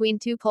placed between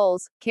two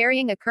poles,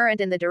 carrying a current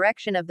in the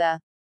direction of the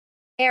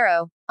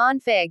arrow.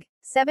 On Fig.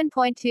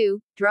 7.2,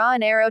 draw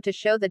an arrow to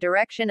show the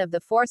direction of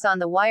the force on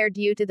the wire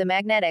due to the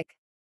magnetic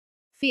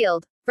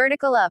field.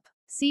 Vertical up.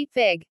 See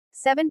Fig.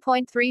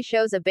 7.3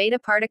 shows a beta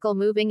particle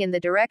moving in the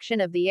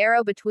direction of the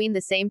arrow between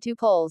the same two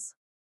poles.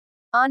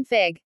 On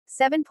Fig.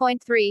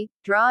 7.3,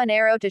 draw an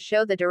arrow to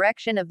show the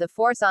direction of the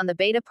force on the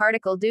beta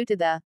particle due to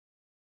the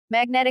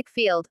magnetic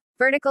field.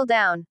 Vertical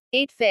down.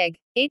 8 Fig.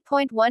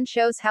 8.1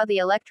 shows how the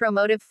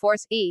electromotive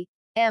force E.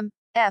 M.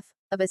 F.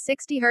 of a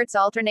 60 Hz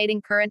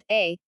alternating current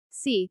A.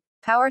 C.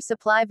 power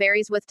supply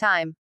varies with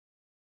time.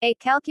 A.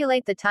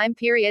 Calculate the time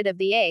period of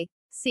the A.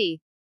 C.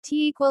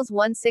 T equals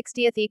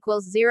 1/60th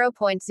equals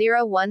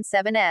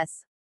 0.017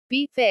 s.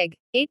 B. Fig.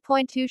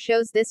 8.2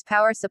 shows this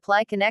power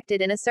supply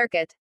connected in a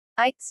circuit.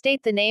 I.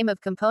 State the name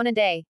of component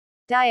A.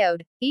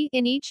 Diode. E.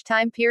 In each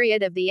time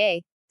period of the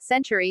A.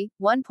 century,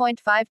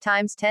 1.5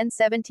 times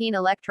 1017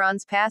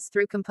 electrons pass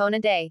through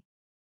component A.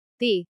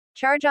 The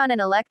charge on an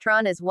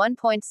electron is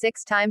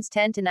 1.6 times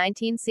 10 to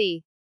 19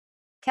 C.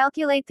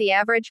 Calculate the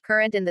average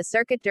current in the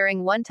circuit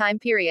during one time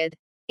period.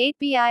 8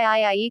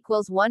 BIII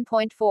equals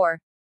 1.4.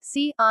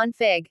 C. On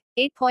Fig.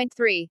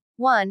 8.3.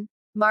 1.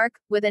 Mark,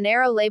 with an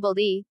arrow labeled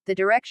E, the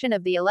direction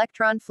of the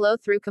electron flow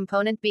through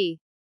component B.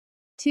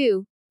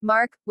 2.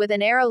 Mark, with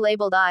an arrow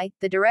labeled I,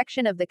 the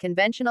direction of the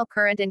conventional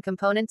current in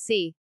component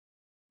C.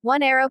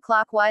 1 arrow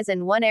clockwise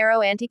and 1 arrow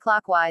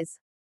anticlockwise.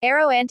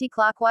 Arrow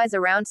anticlockwise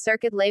around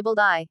circuit labeled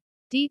I.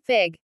 D.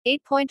 Fig.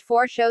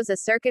 8.4 shows a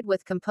circuit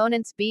with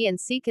components B and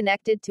C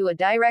connected to a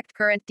direct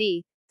current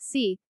D.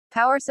 C.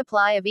 Power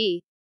supply of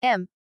E.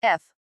 M.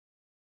 F.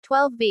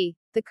 12 V.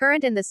 The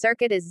current in the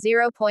circuit is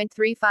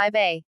 0.35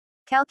 A.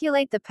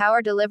 Calculate the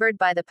power delivered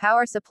by the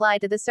power supply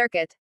to the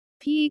circuit.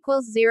 P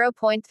equals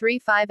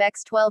 0.35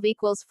 x 12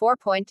 equals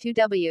 4.2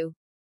 W.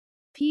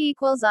 P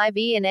equals IV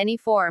in any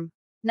form.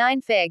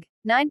 9 Fig.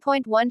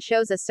 9.1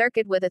 shows a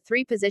circuit with a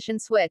 3-position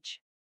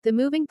switch. The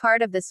moving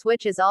part of the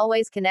switch is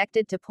always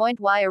connected to point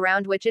Y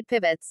around which it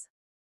pivots.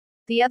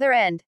 The other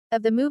end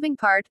of the moving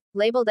part,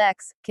 labeled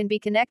X, can be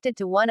connected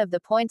to one of the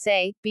points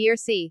A, B or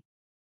C.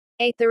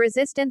 8. The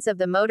resistance of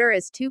the motor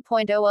is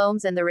 2.0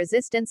 ohms and the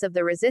resistance of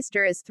the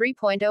resistor is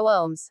 3.0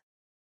 ohms.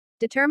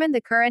 Determine the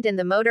current in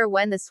the motor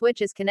when the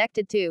switch is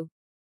connected to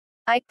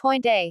I.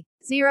 Point A.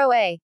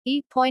 0A.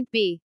 E. Point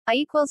B. I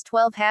equals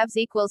 12 halves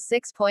equals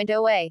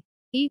 6.0 A.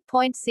 E.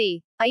 Point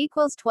C. I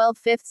equals 12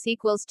 fifths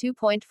equals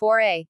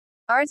 2.4 A.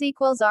 Rs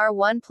equals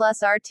R1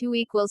 plus R2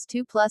 equals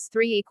 2 plus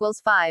 3 equals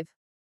 5.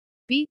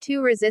 B.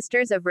 Two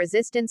resistors of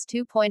resistance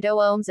 2.0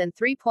 ohms and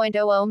 3.0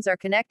 ohms are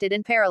connected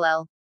in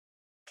parallel.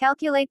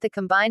 Calculate the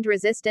combined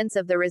resistance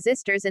of the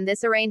resistors in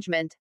this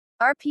arrangement.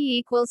 Rp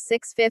equals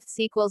 6 fifths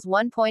equals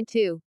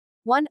 1.2.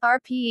 1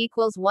 Rp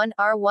equals 1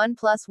 R1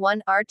 plus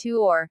 1 R2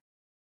 or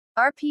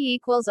Rp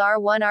equals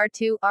R1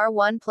 R2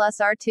 R1 plus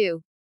R2.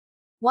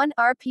 1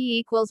 Rp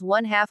equals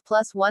 1 half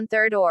plus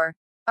 1/3 or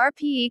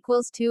Rp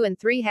equals 2 and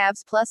 3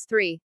 halves plus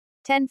 3.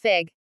 10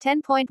 Fig.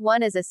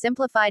 10.1 is a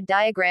simplified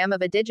diagram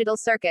of a digital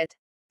circuit.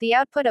 The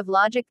output of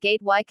logic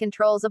gate Y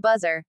controls a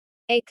buzzer.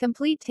 A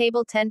complete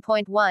table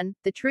 10.1,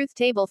 the truth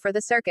table for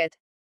the circuit.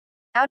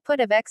 Output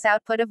of X,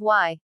 output of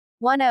Y.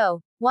 10,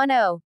 10,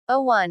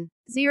 01,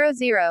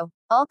 00.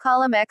 All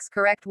column X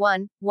correct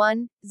 1,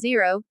 1,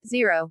 0,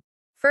 0.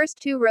 First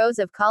two rows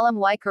of column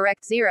Y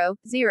correct 0,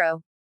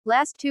 0.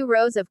 Last two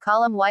rows of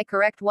column Y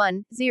correct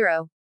 1,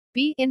 0.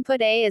 B.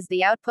 Input A is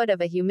the output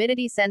of a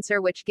humidity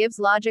sensor which gives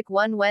logic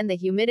 1 when the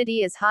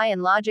humidity is high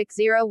and logic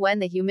 0 when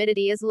the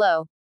humidity is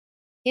low.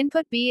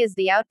 Input B is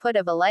the output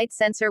of a light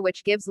sensor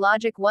which gives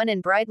logic 1 in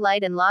bright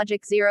light and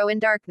logic 0 in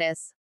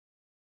darkness.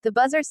 The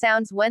buzzer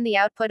sounds when the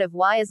output of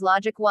Y is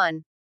logic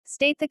 1.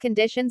 State the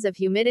conditions of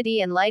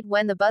humidity and light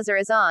when the buzzer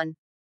is on.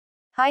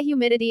 High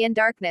humidity and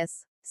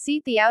darkness.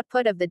 C. The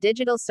output of the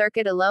digital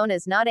circuit alone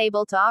is not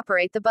able to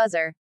operate the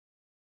buzzer.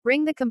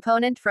 Ring the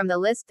component from the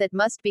list that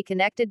must be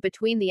connected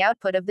between the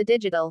output of the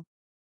digital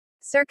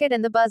circuit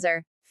and the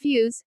buzzer.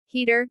 Fuse,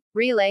 heater,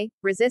 relay,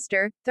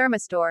 resistor,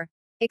 thermistor.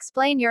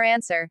 Explain your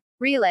answer.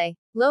 Relay.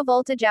 Low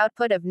voltage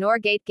output of NOR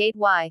gate gate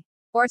Y.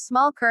 Or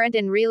small current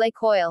in relay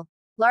coil.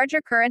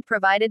 Larger current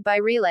provided by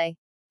relay.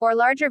 Or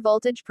larger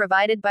voltage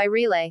provided by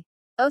relay.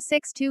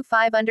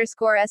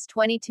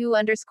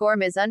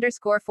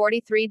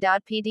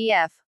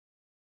 0625_S22_Ms_43.pdf.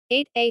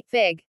 8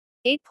 Fig.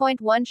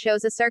 8.1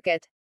 shows a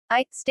circuit.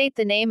 I. State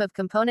the name of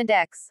component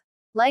X.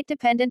 Light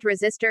dependent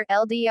resistor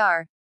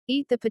LDR.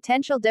 E. The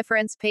potential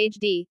difference page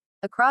D.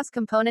 Across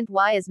component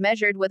Y is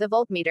measured with a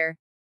voltmeter.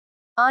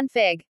 On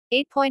Fig.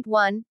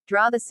 8.1,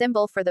 draw the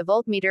symbol for the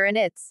voltmeter and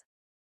its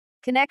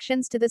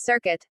connections to the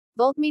circuit.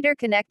 Voltmeter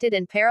connected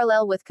in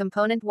parallel with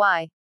component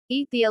Y.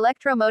 E. The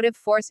electromotive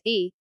force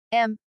E,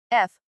 M,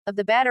 F, of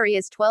the battery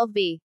is 12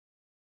 V.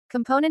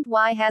 Component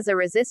Y has a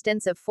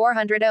resistance of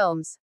 400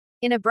 ohms.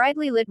 In a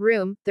brightly lit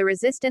room, the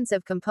resistance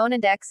of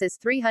component X is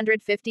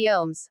 350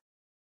 ohms.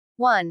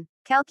 1.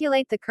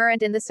 Calculate the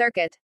current in the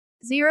circuit.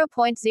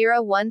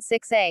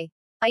 0.016 A.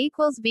 I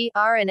equals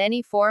VR in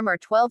any form or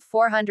 12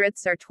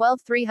 400ths or 12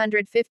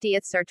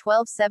 350ths or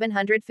 12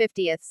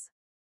 750ths.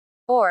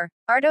 Or,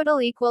 R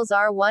total equals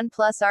R1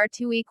 plus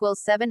R2 equals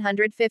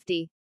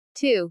 750.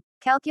 2.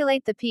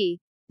 Calculate the P,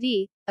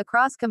 D,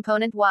 across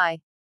component Y.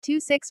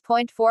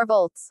 26.4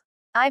 volts.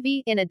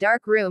 IV, in a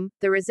dark room,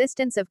 the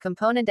resistance of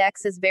component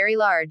X is very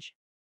large.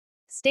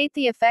 State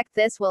the effect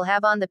this will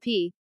have on the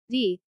P,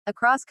 D,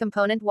 across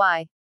component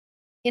Y.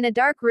 In a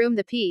dark room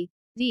the P,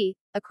 D,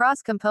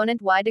 across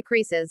component Y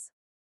decreases.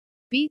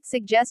 B.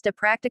 Suggest a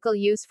practical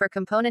use for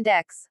component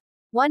X.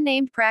 1.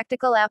 Named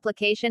practical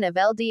application of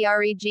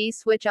LDREG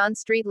switch on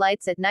street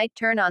lights at night,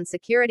 turn on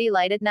security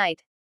light at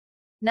night.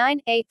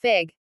 9.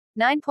 Fig.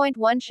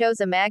 9.1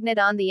 shows a magnet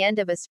on the end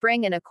of a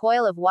spring and a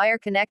coil of wire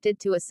connected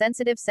to a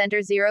sensitive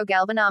center zero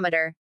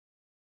galvanometer.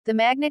 The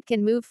magnet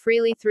can move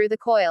freely through the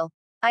coil.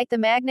 The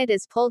magnet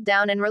is pulled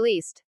down and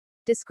released.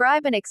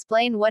 Describe and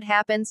explain what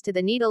happens to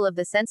the needle of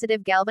the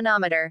sensitive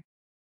galvanometer.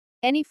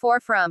 Any 4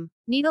 from.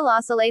 Needle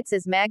oscillates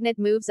as magnet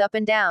moves up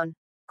and down.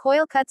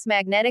 Coil cuts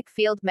magnetic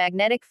field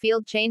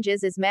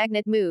changes as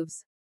magnet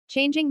moves.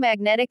 Changing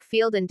magnetic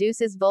field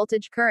induces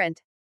voltage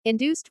current.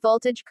 Induced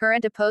voltage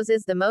current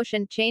opposes the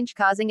motion change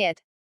causing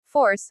it.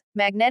 Force,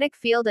 magnetic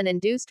field and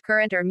induced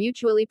current are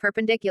mutually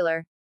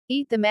perpendicular.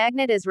 The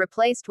magnet is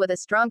replaced with a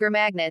stronger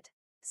magnet.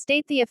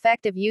 State the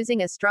effect of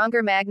using a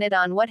stronger magnet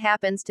on what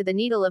happens to the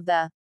needle of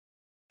the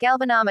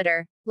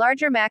galvanometer.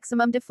 Larger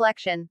maximum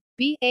deflection.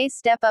 A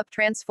step-up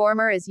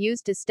transformer is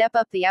used to step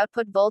up the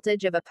output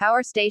voltage of a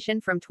power station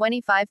from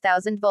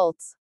 25,000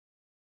 volts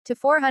to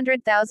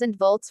 400,000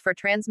 volts for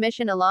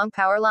transmission along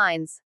power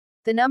lines.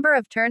 The number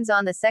of turns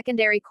on the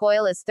secondary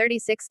coil is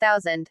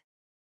 36,000.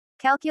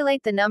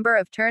 Calculate the number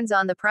of turns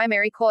on the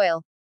primary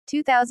coil.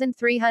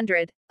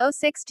 2300,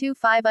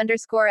 0625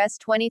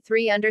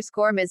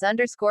 S23 Ms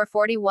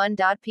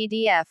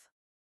 41.pdf.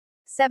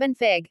 7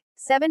 Fig.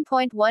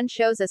 7.1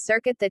 shows a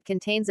circuit that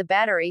contains a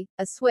battery,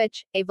 a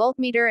switch, a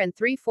voltmeter and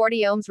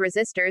 340 ohms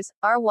resistors,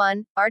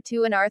 R1,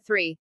 R2 and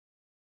R3.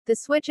 The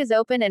switch is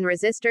open and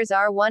resistors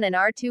R1 and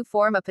R2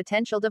 form a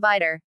potential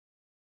divider.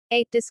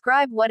 8.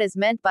 Describe what is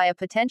meant by a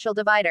potential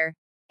divider.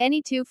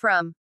 Any two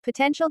from.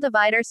 Potential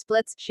divider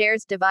splits,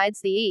 shares,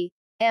 divides the E,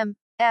 M,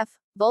 F,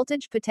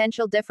 voltage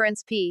potential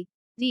difference P,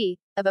 D,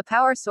 of a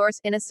power source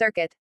in a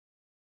circuit.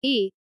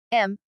 E,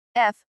 M,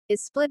 F,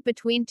 is split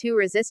between two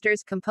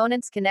resistors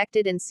components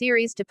connected in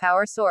series to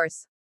power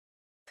source.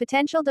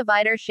 Potential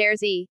divider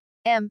shares E,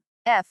 M,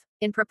 F,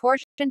 in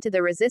proportion to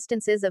the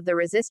resistances of the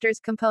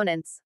resistors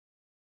components.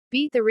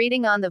 B. The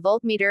reading on the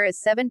voltmeter is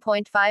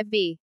 7.5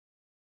 V.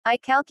 I.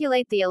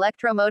 Calculate the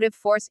electromotive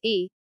force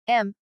E,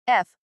 M,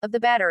 F, of the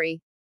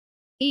battery.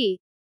 E,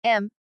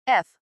 M,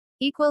 F,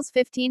 equals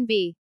 15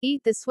 V. E.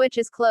 The switch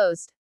is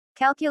closed.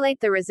 Calculate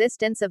the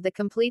resistance of the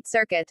complete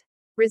circuit.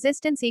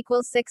 Resistance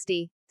equals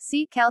 60.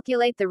 C.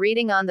 Calculate the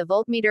reading on the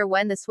voltmeter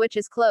when the switch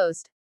is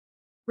closed.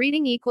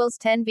 Reading equals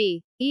 10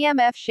 V.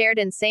 EMF shared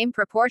in same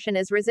proportion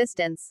as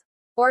resistance.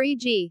 Or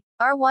e.g.,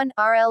 R1,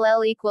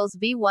 RLL equals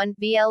V1,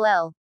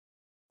 VLL.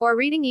 Or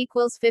reading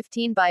equals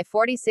 15 by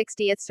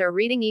 40/60ths or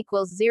reading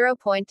equals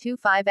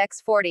 0.25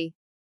 x 40.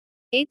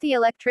 8. The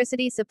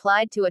electricity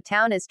supplied to a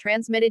town is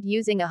transmitted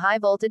using a high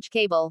voltage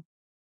cable.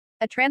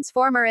 A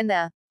transformer in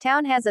the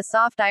town has a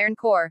soft iron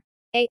core.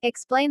 A.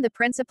 Explain the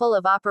principle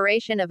of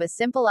operation of a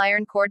simple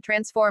iron core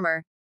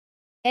transformer.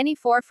 Any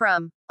 4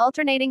 from.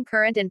 Alternating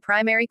current in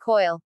primary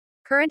coil.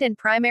 Current in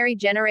primary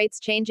generates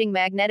changing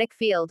magnetic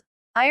field.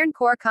 Iron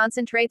core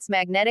concentrates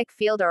magnetic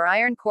field or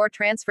iron core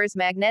transfers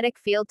magnetic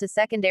field to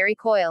secondary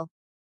coil.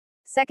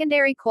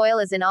 Secondary coil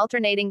is in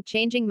alternating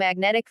changing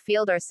magnetic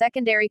field or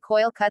secondary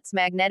coil cuts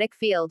magnetic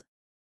field.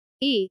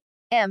 E,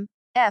 M,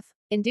 F,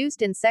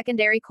 induced in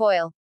secondary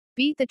coil.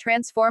 B. The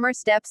transformer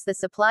steps the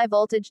supply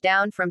voltage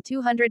down from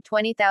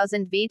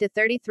 220,000 V to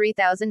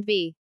 33,000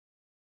 V.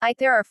 I.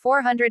 There are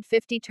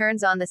 450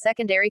 turns on the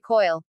secondary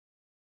coil.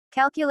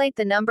 Calculate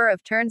the number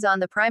of turns on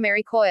the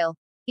primary coil.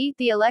 E.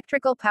 The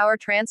electrical power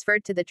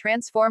transferred to the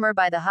transformer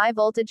by the high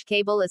voltage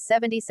cable is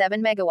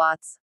 77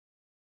 megawatts.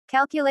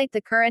 Calculate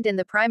the current in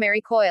the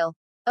primary coil.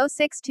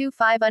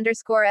 0625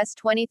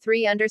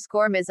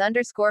 S23 Ms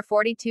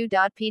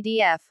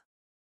 42.pdf.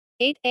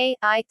 8a.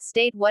 I.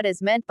 State what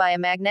is meant by a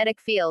magnetic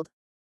field.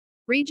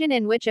 Region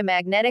in which a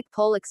magnetic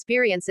pole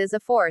experiences a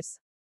force.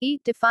 E.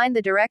 Define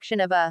the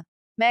direction of a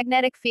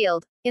magnetic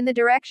field in the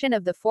direction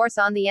of the force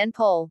on the N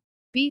pole.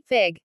 B.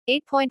 Fig.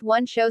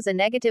 8.1 shows a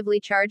negatively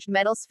charged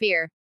metal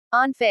sphere.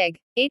 On Fig.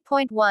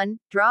 8.1,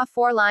 draw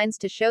 4 lines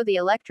to show the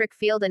electric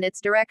field and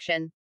its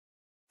direction.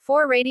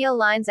 4 radial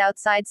lines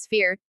outside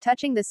sphere,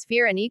 touching the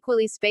sphere and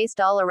equally spaced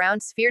all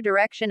around sphere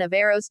direction of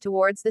arrows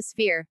towards the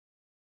sphere.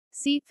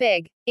 See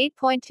Fig.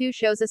 8.2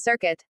 shows a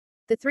circuit.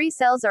 The 3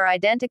 cells are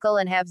identical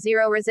and have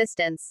 0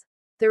 resistance.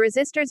 The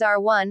resistors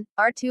R1,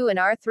 R2 and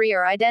R3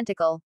 are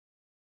identical.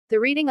 The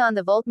reading on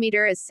the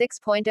voltmeter is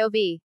 6.0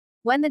 V.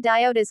 When the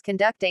diode is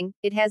conducting,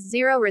 it has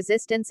 0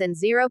 resistance and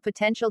 0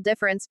 potential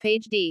difference.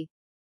 Page D.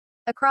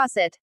 Across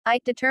it, I.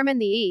 Determine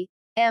the E,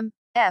 M,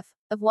 F,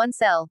 of one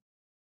cell.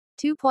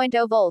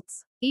 2.0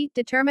 volts. E.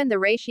 Determine the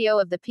ratio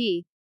of the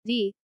P,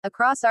 D,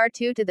 across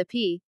R2 to the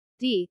P,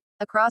 D,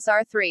 across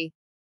R3.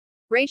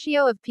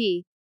 Ratio of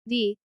P,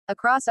 D,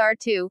 across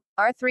R2,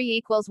 R3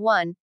 equals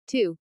 1,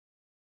 2.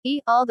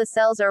 E. All the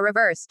cells are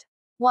reversed.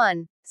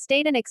 1.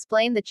 State and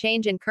explain the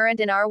change in current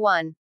in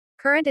R1.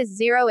 Current is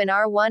 0 in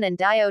R1 and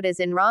diode is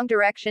in wrong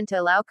direction to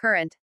allow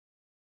current.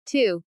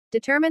 2.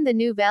 Determine the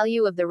new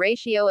value of the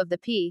ratio of the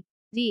P,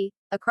 D,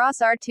 across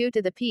R2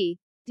 to the P,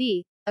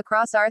 D,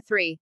 across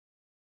R3.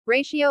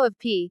 Ratio of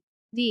P,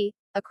 D,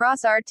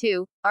 across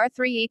R2,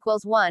 R3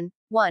 equals 1,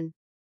 1.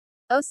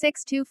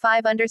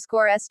 0625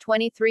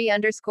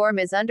 S23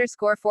 Ms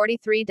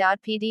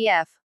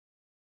 43.pdf.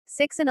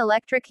 6. An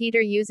electric heater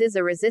uses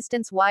a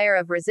resistance wire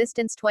of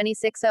resistance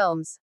 26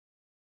 ohms.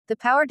 The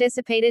power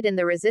dissipated in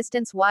the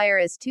resistance wire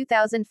is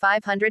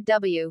 2500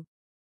 W.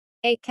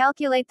 A.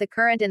 Calculate the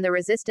current in the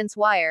resistance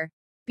wire.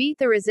 B.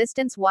 The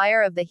resistance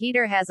wire of the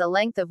heater has a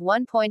length of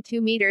 1.2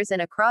 meters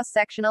and a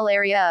cross-sectional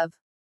area of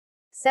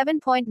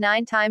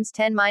 7.9 times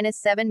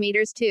 10⁻7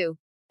 meters. 2.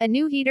 A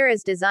new heater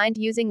is designed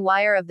using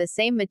wire of the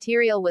same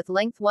material with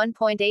length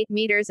 1.8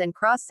 meters and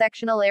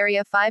cross-sectional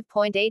area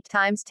 5.8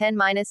 times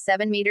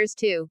 10⁻7 meters.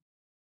 2.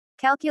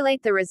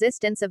 Calculate the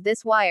resistance of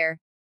this wire.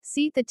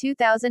 C. The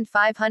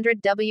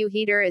 2500 W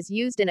heater is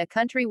used in a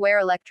country where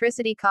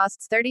electricity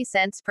costs 30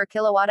 cents per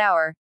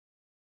kilowatt-hour.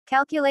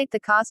 Calculate the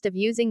cost of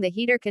using the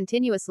heater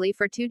continuously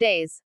for 2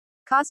 days.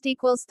 Cost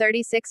equals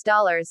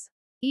 $36.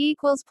 E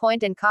equals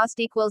point and cost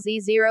equals E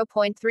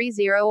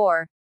 0.30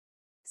 or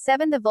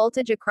 7. The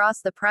voltage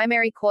across the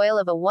primary coil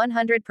of a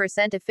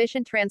 100%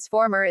 efficient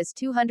transformer is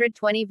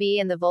 220 V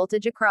and the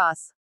voltage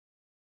across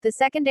the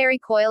secondary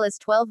coil is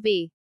 12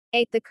 V.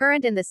 8. The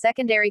current in the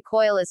secondary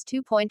coil is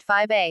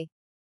 2.5 A.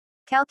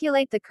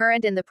 Calculate the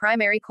current in the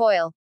primary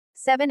coil.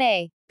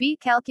 7a. B.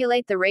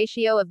 Calculate the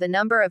ratio of the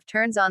number of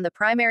turns on the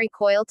primary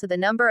coil to the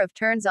number of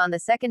turns on the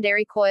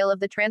secondary coil of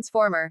the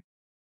transformer.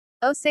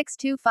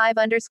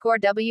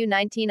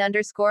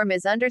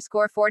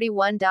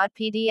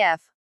 0625_W19_Ms_41.pdf.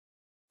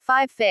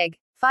 5 Fig.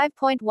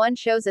 5.1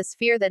 shows a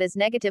sphere that is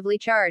negatively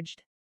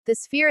charged. The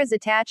sphere is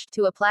attached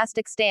to a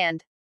plastic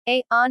stand.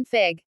 On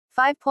Fig.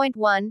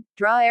 5.1,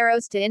 draw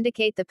arrows to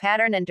indicate the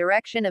pattern and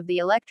direction of the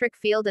electric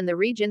field in the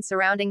region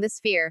surrounding the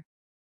sphere.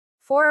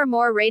 4 or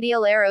more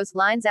radial arrows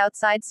lines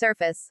outside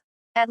surface.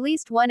 At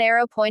least one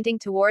arrow pointing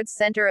towards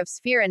center of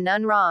sphere and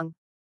none wrong.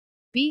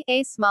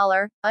 A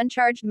smaller,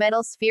 uncharged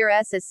metal sphere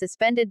S is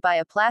suspended by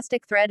a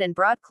plastic thread and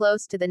brought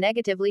close to the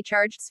negatively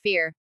charged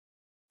sphere.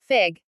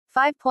 Fig.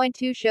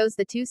 5.2 shows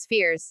the two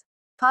spheres.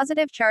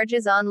 Positive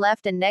charges on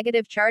left and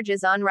negative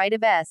charges on right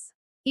of S.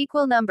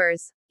 Equal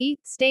numbers.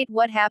 State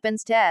what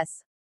happens to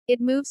S. It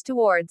moves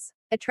towards,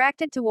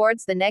 attracted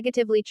towards the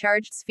negatively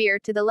charged sphere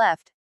to the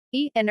left.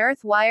 An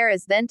earth wire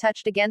is then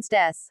touched against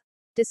S.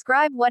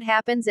 Describe what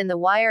happens in the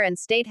wire and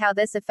state how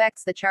this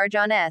affects the charge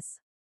on S.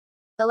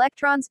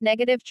 Electrons'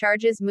 negative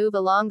charges move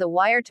along the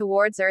wire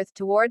towards earth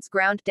towards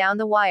ground down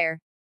the wire.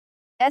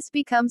 S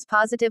becomes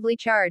positively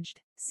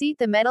charged.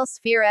 The metal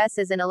sphere S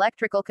is an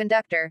electrical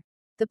conductor.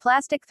 The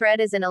plastic thread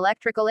is an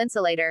electrical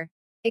insulator.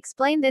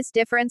 Explain this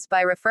difference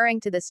by referring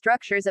to the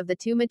structures of the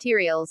two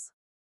materials.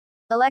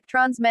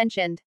 Electrons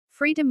mentioned.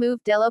 Free to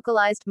move,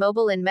 delocalized,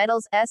 mobile in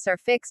metals. S are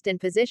fixed in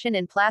position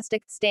in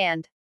plastic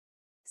stand.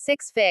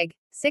 6 Fig.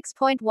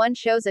 6.1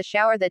 shows a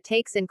shower that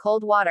takes in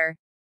cold water.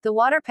 The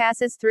water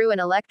passes through an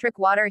electric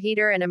water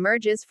heater and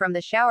emerges from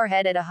the shower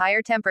head at a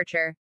higher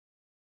temperature.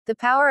 The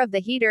power of the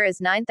heater is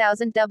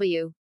 9000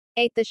 W.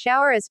 The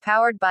shower is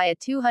powered by a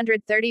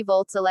 230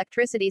 volts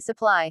electricity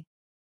supply.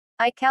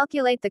 I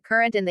calculate the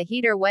current in the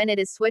heater when it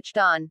is switched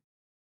on.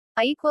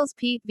 I equals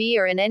P, V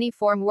or in any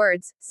form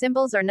words,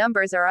 symbols or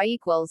numbers are I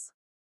equals.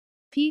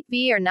 P,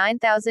 V or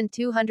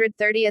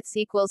 9230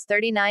 equals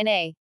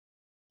 39A.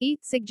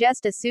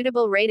 Suggest a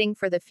suitable rating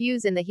for the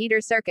fuse in the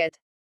heater circuit.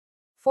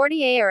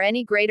 40A or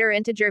any greater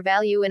integer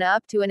value in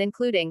up to and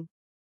including.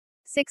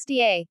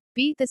 60A.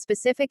 B. The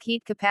specific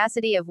heat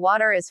capacity of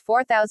water is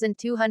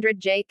 4200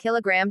 J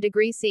kilogram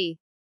degree C.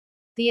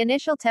 The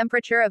initial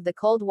temperature of the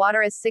cold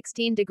water is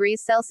 16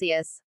 degrees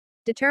Celsius.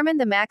 Determine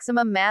the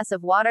maximum mass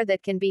of water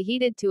that can be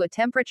heated to a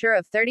temperature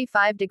of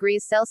 35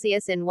 degrees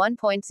Celsius in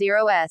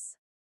 1.0 S.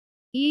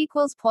 E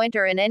equals point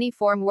or in any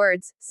form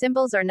words,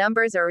 symbols or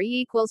numbers or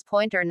E equals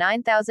point or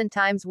 9000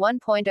 times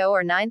 1.0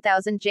 or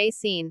 9000 J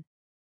scene.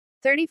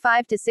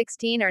 35 to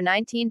 16 or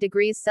 19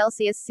 degrees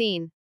Celsius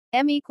scene.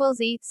 M equals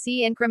E,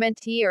 C increment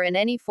T or in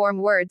any form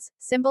words,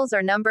 symbols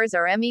or numbers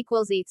or M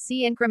equals E,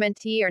 C increment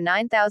T or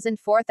 9000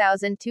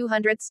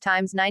 4200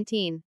 times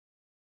 19.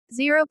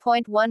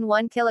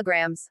 0.11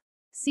 kilograms.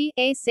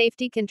 A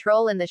safety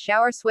control in the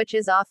shower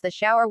switches off the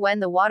shower when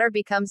the water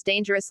becomes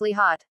dangerously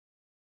hot.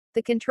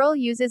 The control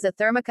uses a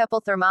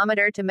thermocouple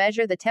thermometer to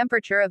measure the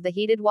temperature of the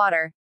heated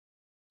water.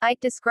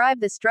 Describe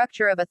the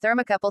structure of a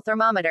thermocouple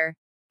thermometer.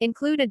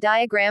 Include a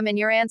diagram in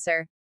your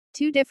answer.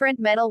 2 different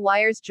metal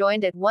wires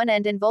joined at one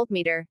end and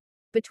voltmeter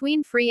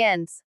between free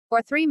ends,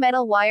 or 3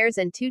 metal wires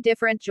and 2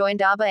 different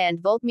joined ABA and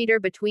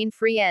voltmeter between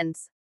free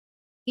ends.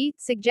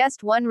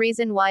 Suggest one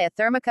reason why a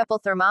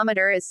thermocouple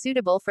thermometer is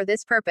suitable for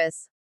this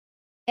purpose.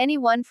 Any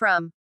one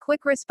from.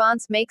 Quick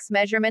response makes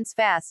measurements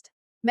fast.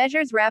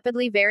 Measures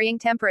rapidly varying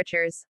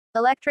temperatures.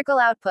 Electrical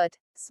output.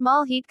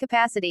 Small heat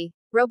capacity.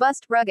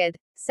 Robust, rugged.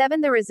 7.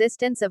 The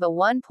resistance of a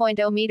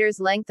 1.0 meters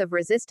length of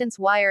resistance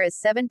wire is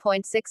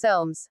 7.6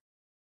 ohms.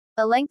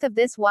 The length of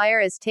this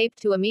wire is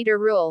taped to a meter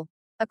rule.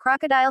 A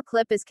crocodile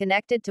clip is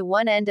connected to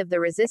one end of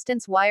the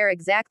resistance wire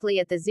exactly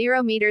at the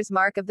 0 meters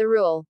mark of the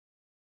rule.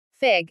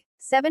 Fig.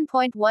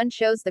 7.1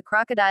 shows the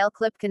crocodile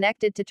clip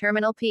connected to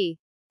terminal P.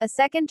 A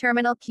second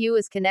terminal Q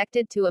is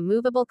connected to a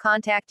movable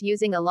contact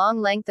using a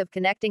long length of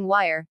connecting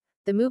wire.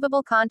 The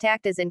movable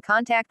contact is in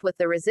contact with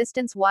the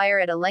resistance wire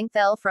at a length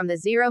L from the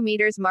 0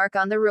 meters mark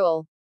on the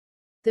rule.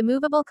 The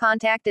movable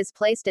contact is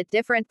placed at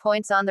different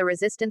points on the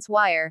resistance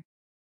wire.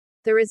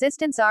 The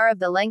resistance R of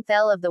the length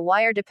L of the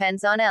wire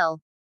depends on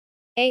L.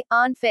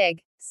 On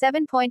Fig.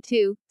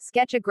 7.2,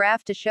 sketch a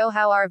graph to show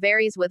how R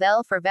varies with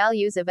L for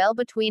values of L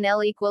between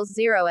L equals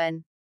 0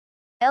 and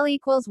L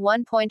equals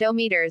 1.0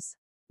 meters.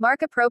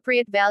 Mark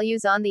appropriate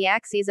values on the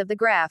axes of the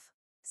graph.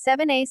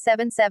 7a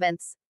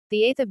 7/7.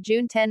 The 8th of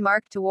June 10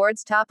 mark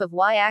towards top of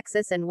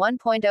y-axis and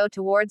 1.0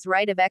 towards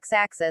right of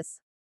x-axis.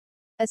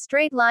 A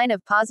straight line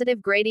of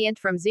positive gradient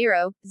from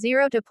 0,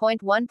 0 to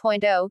point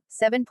 1.0,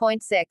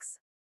 7.6.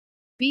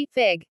 B.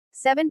 Fig.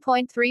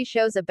 7.3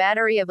 shows a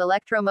battery of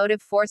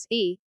electromotive force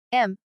E,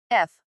 M,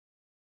 F.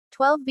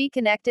 12V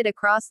connected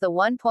across the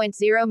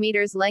 1.0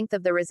 meters length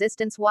of the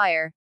resistance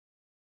wire.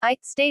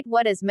 State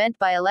what is meant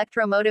by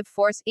electromotive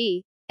force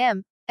E,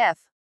 M,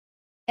 F.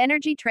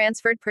 Energy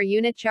transferred per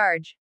unit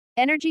charge.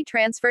 Energy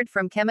transferred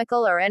from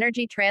chemical or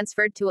energy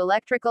transferred to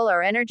electrical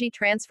or energy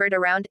transferred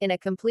around in a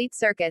complete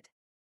circuit.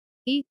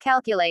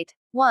 Calculate.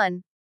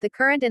 1. The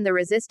current in the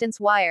resistance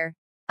wire.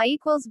 I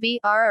equals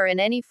VR are in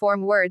any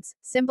form words,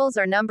 symbols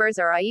or numbers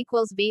or I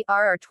equals VR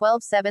or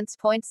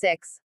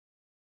 12/7.6.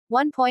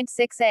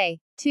 1.6a.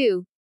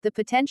 2. The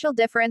potential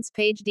difference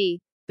page D,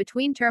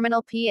 between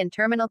terminal P and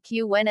terminal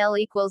Q when L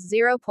equals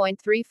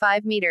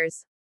 0.35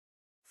 meters.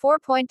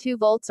 4.2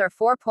 volts or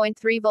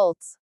 4.3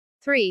 volts.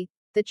 3.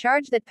 The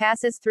charge that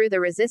passes through the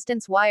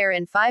resistance wire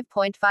in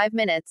 5.5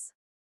 minutes.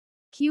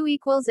 Q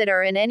equals it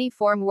or in any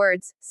form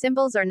words,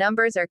 symbols or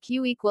numbers or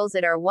Q equals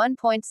it or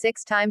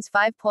 1.6 times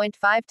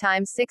 5.5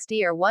 times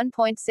 60 or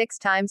 1.6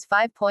 times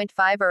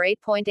 5.5 or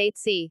 8.8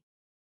 C.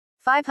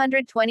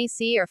 520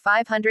 C or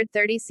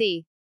 530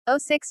 C.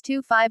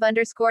 0625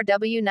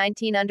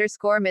 W19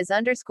 Ms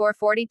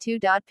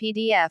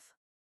 42.pdf.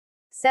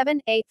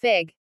 7. 8.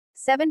 Fig.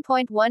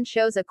 7.1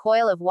 shows a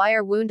coil of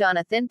wire wound on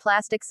a thin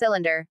plastic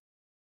cylinder.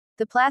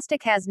 The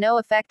plastic has no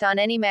effect on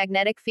any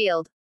magnetic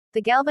field.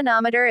 The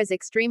galvanometer is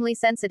extremely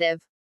sensitive.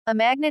 A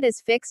magnet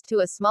is fixed to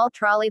a small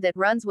trolley that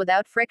runs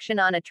without friction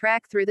on a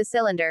track through the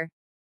cylinder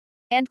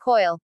and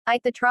coil.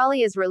 The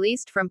trolley is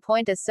released from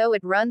point A so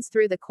it runs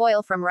through the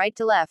coil from right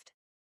to left.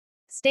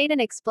 State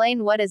and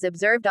explain what is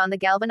observed on the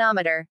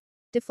galvanometer.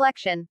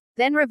 Deflection.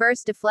 Then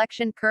reverse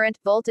deflection, current,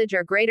 voltage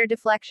or greater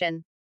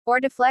deflection. Or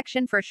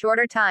deflection for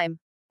shorter time.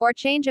 Or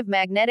change of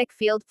magnetic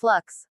field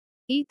flux.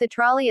 The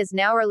trolley is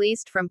now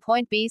released from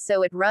point B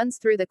so it runs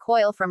through the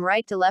coil from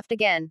right to left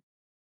again.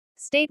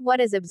 State what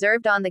is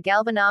observed on the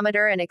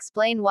galvanometer and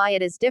explain why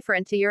it is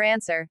different to your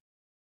answer.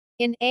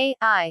 In A,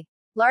 I.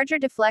 Larger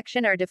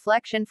deflection or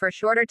deflection for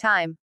shorter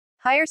time.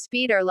 Higher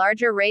speed or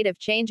larger rate of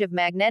change of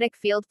magnetic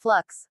field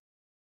flux.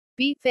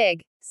 B.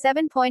 Fig.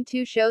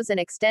 7.2 shows an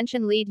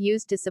extension lead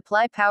used to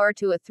supply power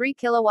to a 3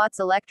 kW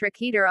electric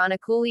heater on a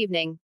cool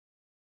evening.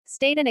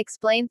 State and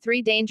explain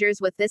 3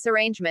 dangers with this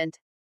arrangement.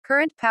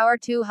 Current, power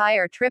too high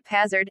or trip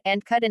hazard,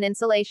 and cut in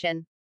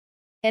insulation.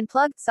 And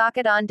plug,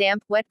 socket on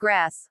damp, wet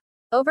grass.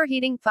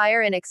 Overheating,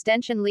 fire in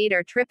extension lead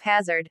or trip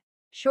hazard.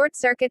 Short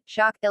circuit,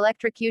 shock,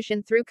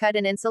 electrocution through cut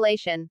in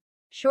insulation.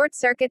 Short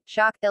circuit,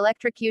 shock,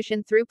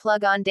 electrocution through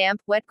plug on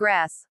damp, wet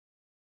grass.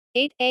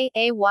 8a.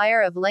 A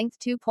wire of length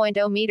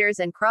 2.0 meters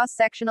and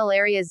cross-sectional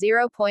area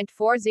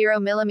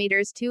 0.40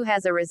 millimeters 2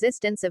 has a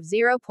resistance of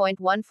 0.14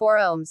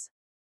 ohms.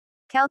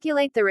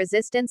 Calculate the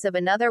resistance of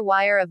another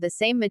wire of the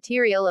same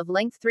material of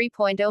length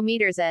 3.0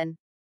 meters and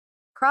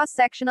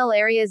cross-sectional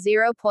area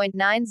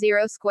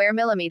 0.90 square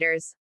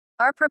millimeters.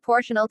 R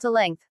proportional to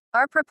length.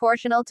 R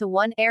proportional to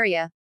 1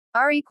 area.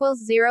 R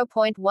equals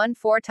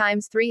 0.14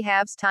 times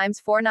 3/2 times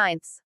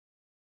 4/9.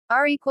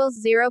 R equals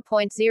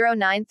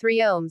 0.093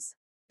 ohms.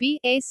 B.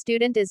 A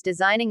student is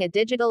designing a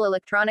digital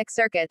electronic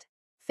circuit.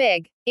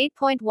 Fig.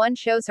 8.1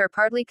 shows her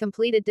partly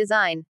completed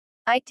design.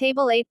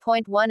 Table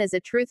 8.1 is a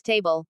truth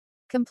table.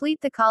 Complete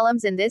the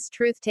columns in this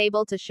truth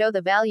table to show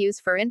the values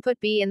for input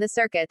B in the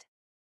circuit.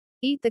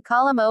 The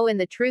column O in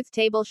the truth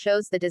table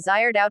shows the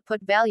desired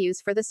output values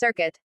for the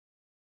circuit.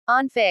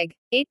 On Fig.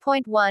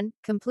 8.1,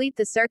 complete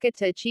the circuit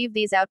to achieve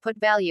these output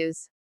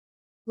values.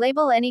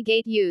 Label any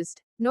gate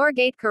used. NOR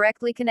gate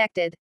correctly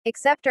connected.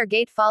 Except or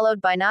gate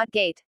followed by NOT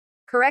gate.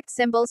 Correct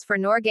symbols for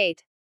NOR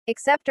gate.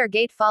 Except or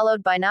gate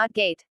followed by NOT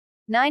gate.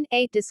 9.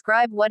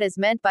 Describe what is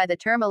meant by the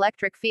term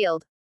electric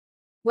field.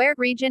 Where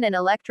region an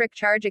electric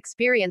charge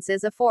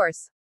experiences a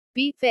force.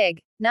 B.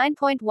 Fig.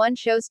 9.1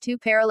 shows 2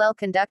 parallel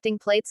conducting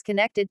plates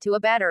connected to a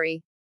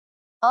battery.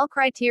 All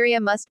criteria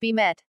must be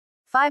met.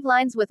 5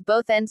 lines with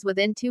both ends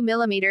within 2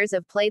 millimeters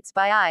of plates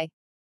by I.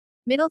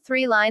 Middle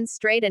 3 lines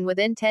straight and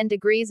within 10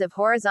 degrees of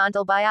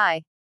horizontal by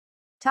I.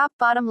 Top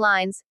bottom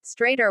lines,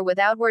 straight or with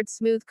outward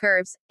smooth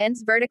curves,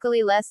 ends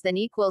vertically less than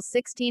equals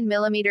 16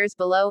 millimeters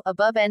below,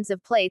 above ends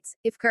of plates,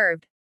 if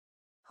curved.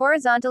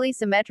 Horizontally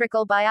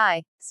symmetrical by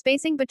I.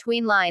 Spacing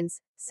between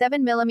lines,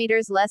 7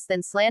 millimeters less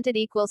than slanted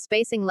equal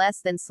spacing less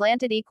than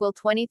slanted equal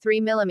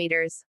 23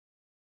 millimeters.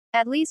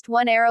 At least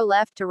one arrow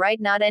left to right,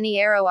 not any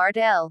arrow R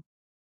to L.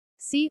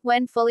 C.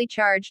 When fully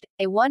charged,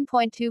 a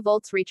 1.2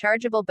 volts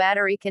rechargeable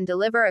battery can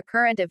deliver a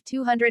current of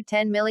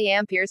 210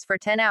 milliamperes for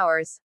 10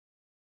 hours.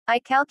 I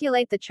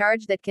calculate the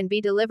charge that can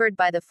be delivered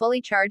by the fully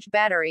charged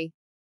battery.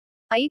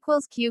 I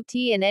equals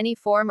QT in any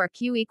form or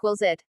Q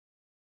equals it.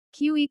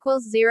 Q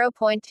equals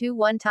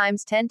 0.21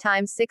 times 10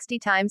 times 60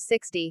 times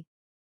 60.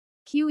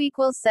 Q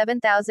equals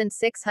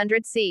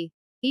 7600 C.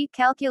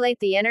 Calculate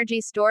the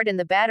energy stored in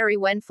the battery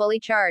when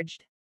fully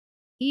charged.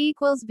 E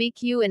equals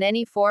VQ in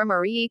any form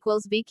or E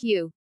equals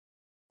VQ.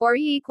 Or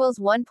E equals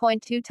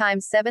 1.2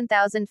 times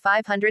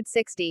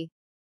 7560.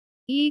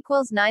 E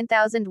equals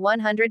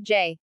 9100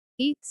 J.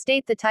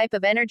 State the type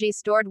of energy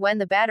stored when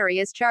the battery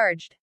is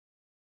charged.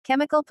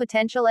 Chemical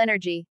potential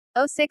energy.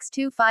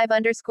 0625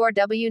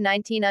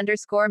 W19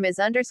 Ms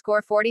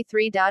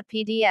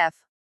 43.pdf.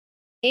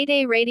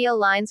 8a radial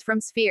lines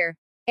from sphere.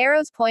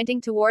 Arrows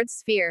pointing towards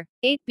sphere.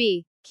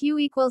 8b. Q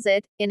equals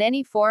it, in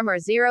any form or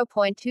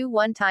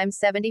 0.21 times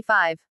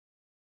 75.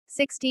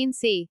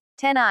 16c.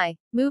 10i.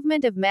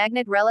 Movement of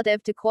magnet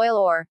relative to coil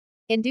or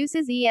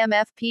induces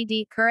EMF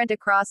PD current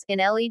across in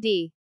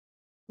LED.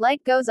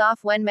 Light goes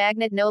off when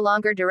magnet no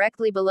longer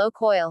directly below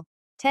coil.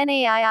 10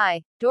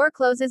 AII. Door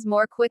closes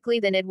more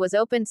quickly than it was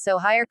opened, so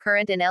higher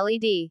current in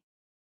LED.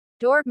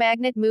 Door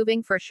magnet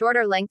moving for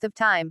shorter length of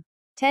time.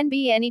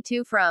 10B any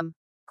 2 from.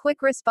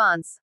 Quick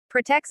response.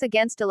 Protects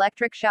against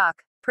electric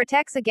shock.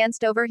 Protects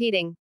against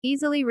overheating.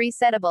 Easily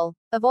resettable.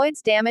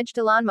 Avoids damage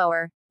to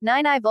lawnmower.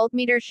 9I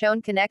voltmeter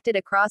shown connected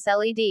across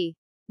LED.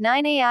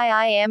 9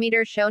 AII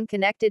ammeter shown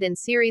connected in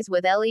series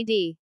with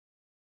LED.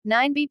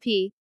 9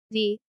 BP,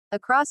 D,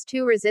 across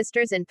two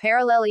resistors in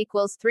parallel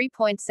equals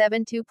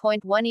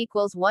 3.72.1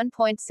 equals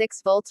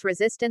 1.6 volts.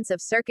 Resistance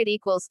of circuit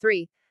equals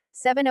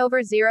 3.7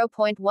 over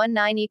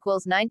 0.19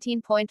 equals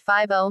 19.5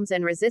 ohms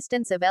and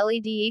resistance of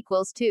LED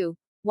equals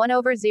 2.1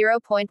 over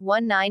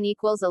 0.19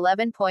 equals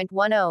 11.1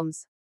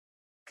 ohms.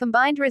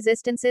 Combined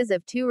resistances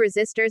of two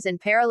resistors in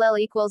parallel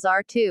equals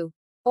R2.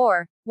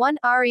 Or 1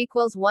 R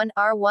equals 1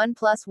 R1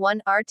 plus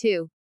 1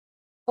 R2.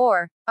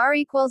 Or R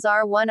equals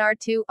R1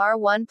 R2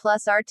 R1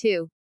 plus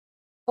R2.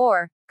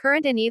 Or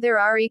current in either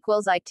R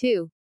equals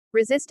I2.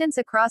 Resistance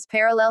across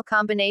parallel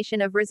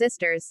combination of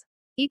resistors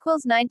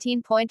equals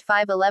 19.5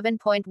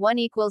 11.1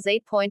 equals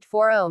 8.4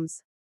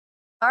 ohms.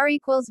 R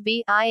equals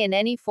VI in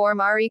any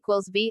form. R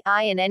equals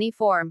VI in any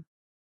form.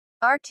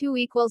 R2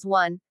 equals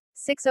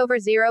 1.6 over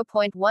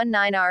 0.19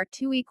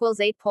 R2 equals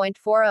 8.4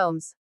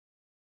 ohms.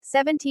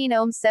 17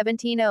 ohms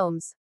 17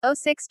 ohms.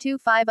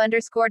 0625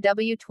 underscore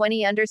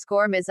W20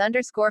 underscore Ms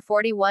underscore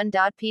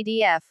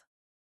 41.pdf.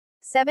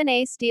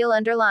 7A steel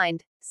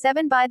underlined.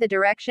 7 by the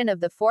direction of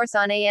the force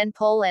on a N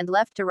pole and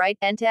left to right,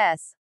 N to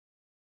S.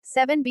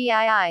 7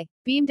 BII.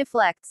 Beam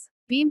deflects.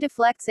 Beam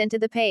deflects into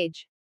the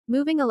page.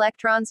 Moving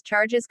electrons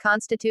charges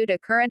constitute a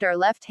current or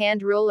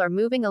left-hand rule or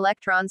moving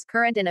electrons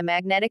current in a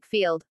magnetic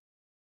field.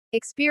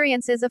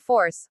 Experiences a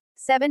force.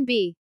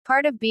 7B.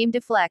 Part of beam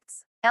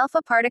deflects.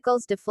 Alpha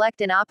particles deflect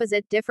in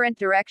opposite different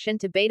direction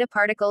to beta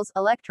particles,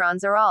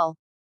 electrons or all.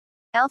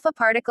 Alpha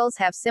particles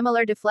have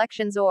similar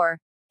deflections or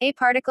A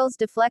particles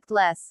deflect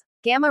less.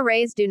 Gamma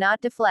rays do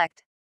not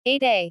deflect.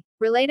 8A.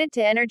 Related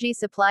to energy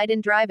supplied in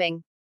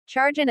driving.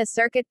 Charge in a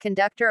circuit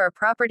conductor or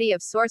property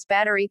of source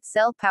battery,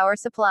 cell power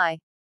supply.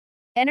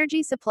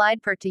 Energy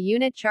supplied per to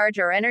unit charge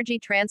or energy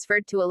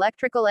transferred to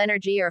electrical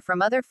energy or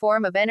from other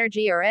form of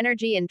energy or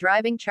energy in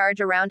driving charge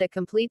around a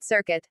complete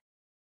circuit.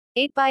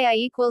 8 by I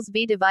equals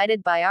V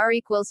divided by R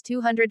equals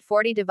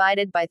 240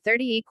 divided by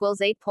 30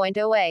 equals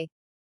 8.0 A.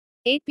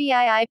 8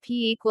 BIIP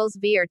equals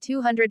V or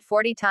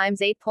 240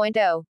 times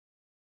 8.0.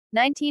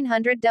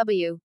 1900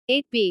 W.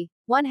 8B.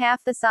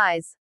 1/2 the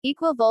size.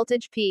 Equal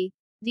voltage P,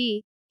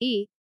 D,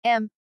 E,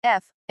 M,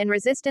 F, and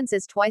resistance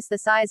is twice the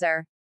size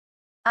R.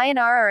 I and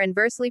R are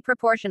inversely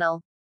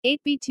proportional.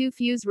 8B2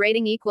 fuse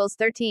rating equals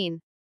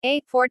 13. A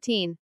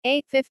 14,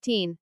 A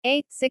 15,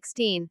 A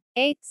 16,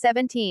 A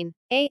 17,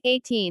 A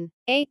 18,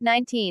 A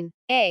 19,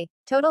 A.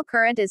 Total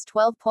current is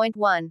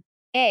 12.1.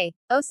 A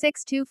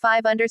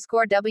 0625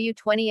 underscore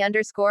W20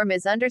 underscore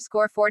Ms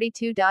underscore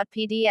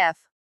 42.pdf.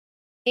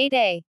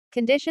 8A.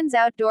 Conditions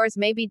outdoors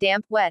may be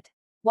damp, wet.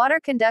 Water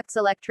conducts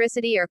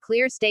electricity or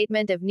clear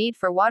statement of need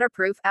for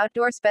waterproof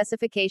outdoor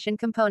specification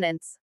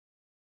components.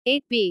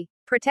 8B.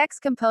 Protects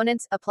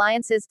components,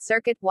 appliances,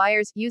 circuit,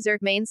 wires, user,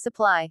 mains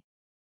supply.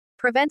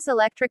 Prevents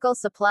electrical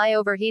supply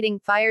overheating,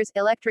 fires,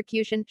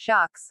 electrocution,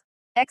 shocks.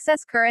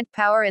 Excess current,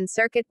 power in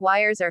circuit,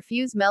 wires or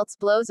fuse melts,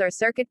 blows or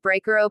circuit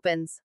breaker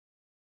opens.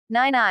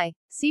 9I.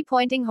 C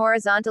pointing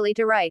horizontally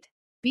to right.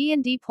 B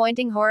and D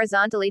pointing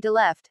horizontally to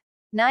left.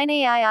 9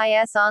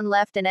 AIIS on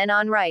left and N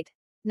on right.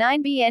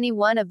 9B any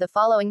one of the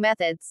following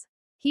methods.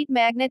 Heat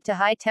magnet to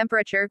high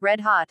temperature, red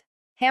hot.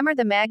 Hammer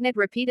the magnet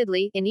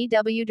repeatedly, in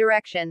EW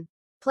direction.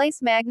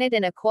 Place magnet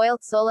in a coil,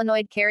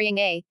 solenoid carrying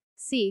A,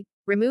 C.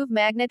 Remove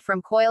magnet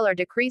from coil or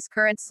decrease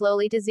current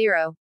slowly to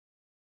 0.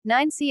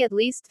 9C at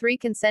least 3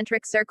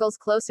 concentric circles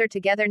closer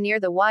together near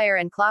the wire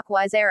and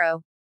clockwise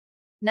arrow.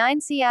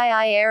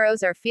 9CII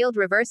arrows or field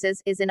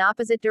reverses, is in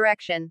opposite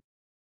direction.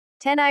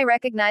 10I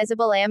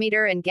recognizable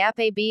ammeter and gap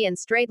AB and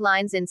straight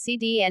lines in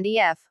CD and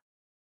EF.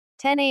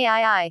 10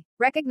 AII,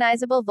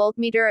 recognizable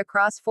voltmeter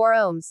across 4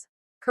 ohms.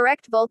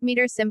 Correct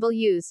voltmeter symbol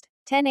used.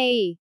 10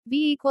 AE,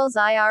 V equals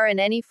IR in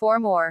any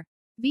form or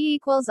V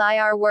equals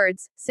IR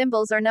words,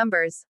 symbols or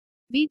numbers.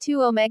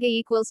 V2 omega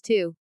equals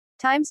 2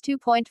 times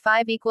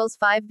 2.5 equals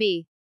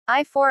 5V.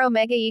 I4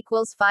 omega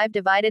equals 5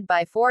 divided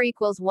by 4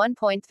 equals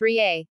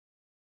 1.3A.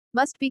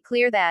 Must be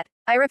clear that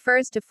I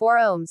refers to 4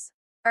 ohms.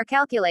 R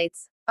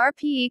calculates.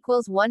 RP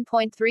equals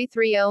 1.33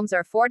 ohms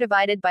or 4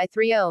 divided by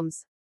 3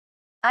 ohms.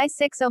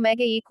 I6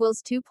 omega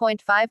equals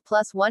 2.5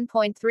 plus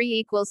 1.3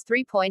 equals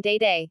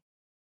 3.8A.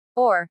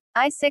 Or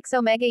I6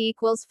 omega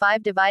equals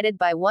 5 divided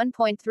by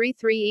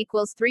 1.33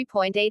 equals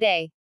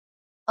 3.8A.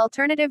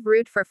 Alternative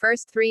route for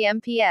first 3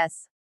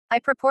 MPS. I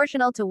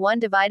proportional to 1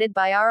 divided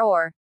by R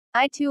or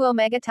I2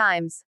 omega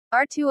times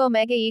R2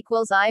 omega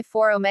equals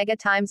I4 omega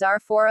times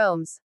R4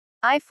 ohms.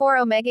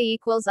 I4 omega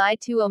equals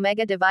I2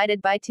 omega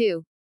divided by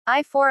 2.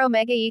 I4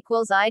 omega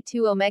equals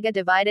I2 omega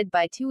divided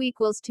by 2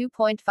 equals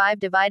 2.5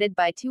 divided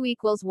by 2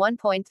 equals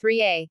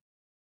 1.3A.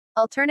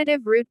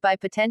 Alternative route by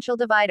potential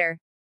divider.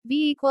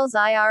 V equals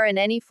IR in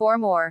any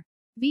form or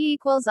V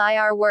equals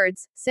IR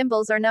words,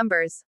 symbols or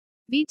numbers.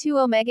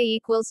 V2 omega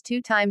equals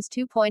 2 times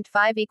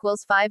 2.5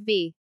 equals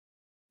 5V.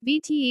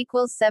 Vt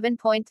equals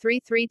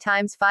 7.33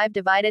 times 5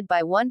 divided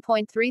by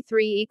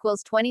 1.33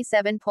 equals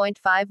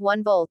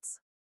 27.51 volts.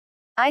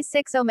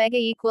 I6 omega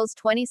equals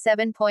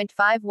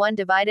 27.51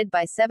 divided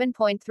by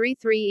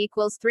 7.33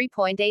 equals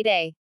 3.8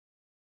 A.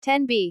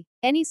 10b.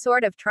 Any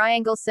sort of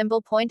triangle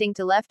symbol pointing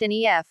to left in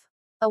EF.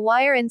 A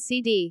wire in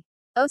CD.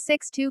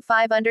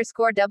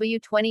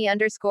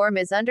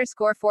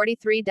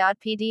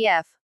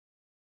 0625_W20_Ms_43.pdf.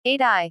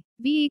 8i.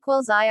 V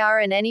equals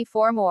IR in any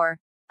form or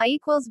I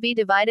equals V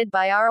divided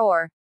by R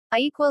or I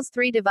equals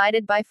 3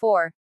 divided by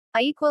 4.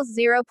 I equals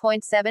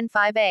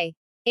 0.75A.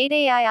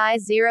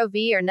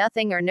 8AII0V or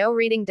nothing or no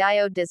reading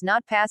diode does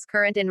not pass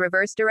current in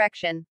reverse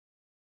direction.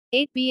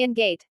 8B and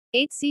gate.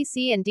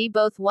 8CC and D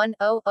both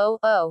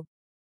 1000.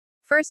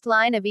 First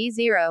line of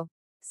E0.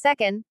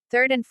 Second,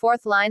 third and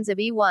fourth lines of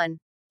E1.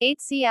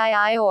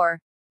 8CII or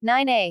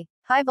 9A.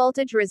 High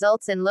voltage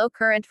results in low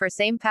current for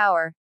same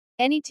power.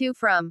 Any two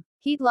from.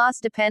 Heat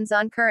loss depends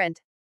on current.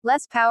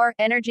 Less power,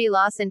 energy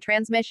loss in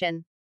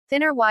transmission.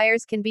 Thinner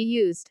wires can be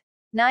used.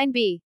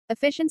 9b.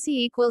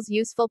 Efficiency equals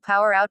useful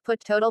power output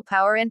total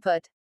power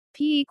input.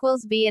 P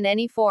equals V in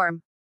any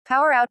form.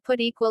 Power output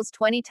equals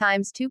 20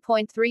 times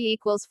 2.3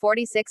 equals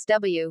 46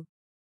 W.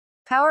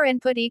 Power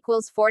input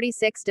equals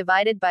 46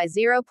 divided by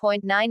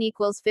 0.9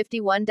 equals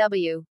 51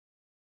 W.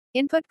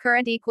 Input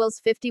current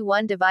equals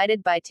 51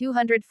 divided by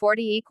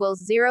 240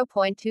 equals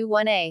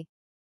 0.21 A.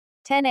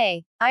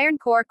 10A. Iron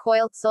core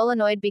coil,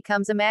 solenoid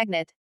becomes a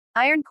magnet.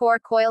 Iron core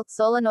coil,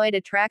 solenoid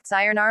attracts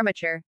iron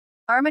armature.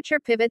 Armature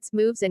pivots,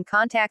 moves and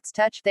contacts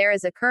touch. There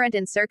is a current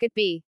in circuit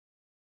B.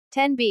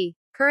 10b.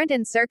 Current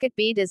in circuit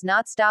B does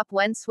not stop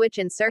when switch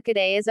in circuit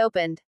A is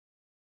opened.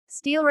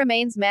 Steel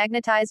remains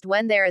magnetized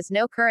when there is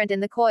no current in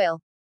the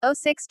coil.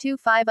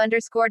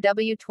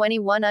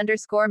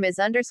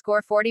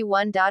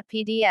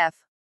 0625_W21_Ms_41.pdf.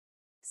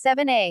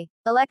 7a.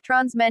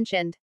 Electrons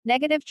mentioned.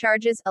 Negative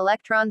charges,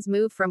 electrons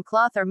move from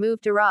cloth or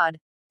move to rod.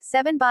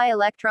 7 by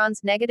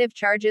electrons, negative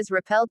charges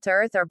repelled to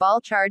earth or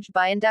ball charged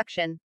by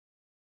induction.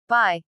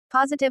 By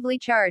positively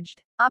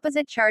charged.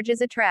 Opposite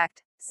charges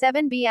attract.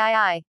 7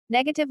 BII.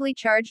 Negatively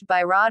charged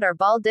by rod or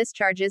ball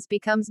discharges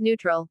becomes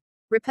neutral.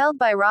 Repelled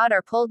by rod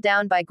or pulled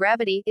down by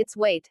gravity, its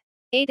weight.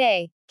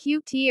 8a.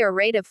 QT or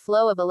rate of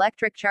flow of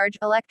electric charge,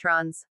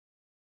 electrons.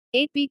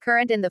 8b.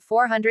 Current in the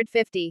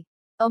 450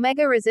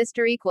 omega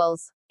resistor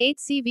equals 8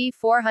 CV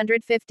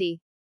 450.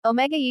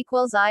 Omega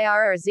equals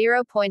IR or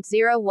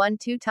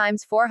 0.012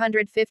 times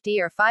 450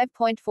 or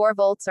 5.4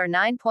 volts or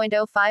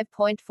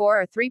 9.05.4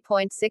 or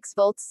 3.6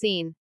 volts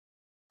seen.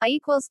 I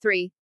equals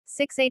 3.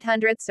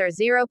 6/800ths or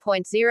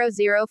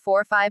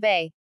 0.0045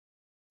 A.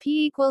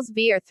 P equals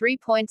V or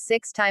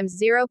 3.6 times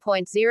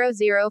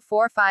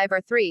 0.0045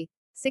 or 3.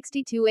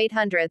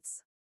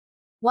 62/800ths.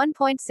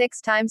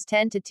 1.6 times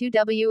 10 to 2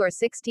 W or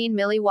 16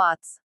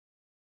 milliwatts.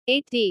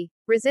 8D.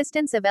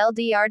 Resistance of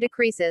LDR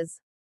decreases.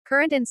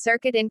 Current in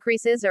circuit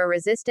increases or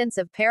resistance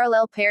of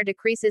parallel pair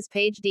decreases.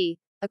 Page D.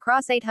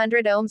 Across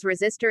 800 ohms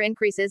resistor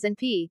increases and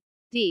P.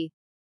 D.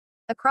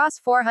 Across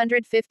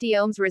 450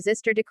 ohms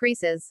resistor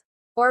decreases.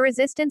 Or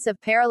resistance of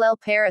parallel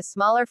pair a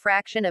smaller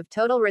fraction of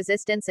total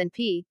resistance and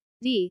P.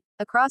 D.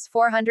 Across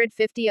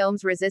 450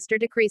 ohms resistor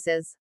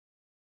decreases.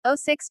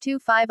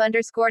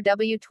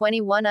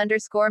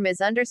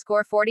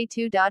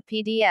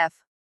 0625_W21_Ms_42.pdf.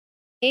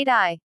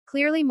 8i.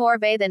 Clearly more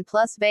V than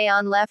plus V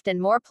on left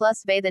and more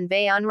plus V than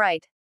V on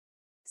right.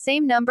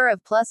 Same number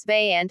of plus V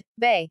and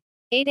V.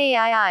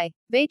 8aii.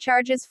 V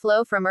charges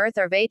flow from earth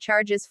or V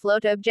charges flow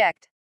to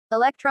object.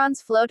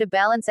 Electrons flow to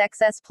balance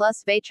excess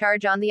plus V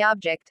charge on the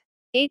object.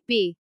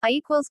 8b. I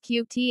equals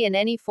QT in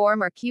any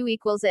form or Q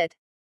equals it.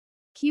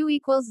 Q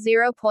equals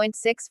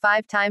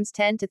 0.65 times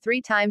 10 to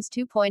 3 times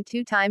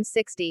 2.2 times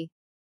 60.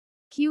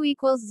 Q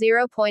equals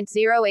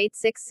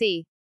 0.086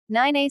 C.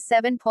 9A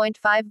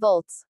 7.5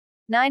 volts.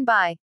 9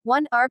 by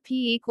 1 RP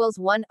equals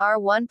 1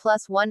 R1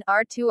 plus 1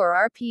 R2 or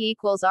RP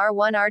equals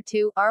R1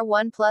 R2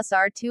 R1 plus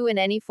R2 in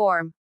any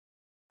form.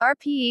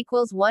 RP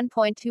equals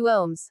 1.2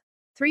 ohms.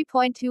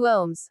 3.2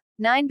 ohms.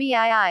 9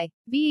 BII.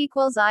 V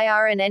equals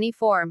IR in any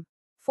form.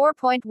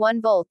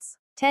 4.1 volts.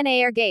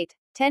 10A or gate.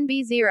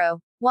 10B0.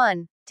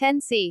 1.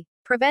 10C.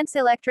 Prevents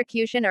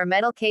electrocution or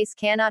metal case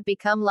cannot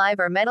become live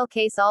or metal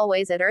case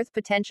always at earth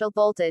potential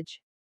voltage.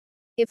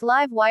 If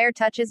live wire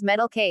touches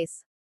metal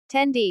case.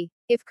 10D.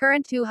 If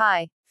current too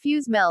high,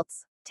 fuse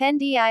melts.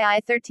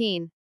 10DII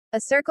 13. A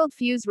circled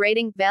fuse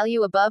rating,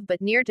 value above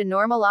but near to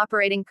normal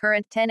operating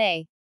current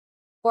 10A.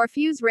 Or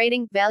fuse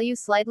rating, value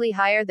slightly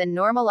higher than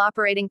normal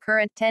operating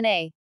current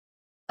 10A.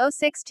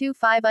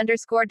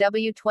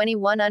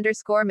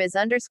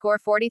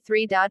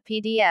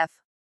 0625_W21_Ms_43.pdf.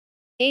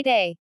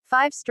 8a.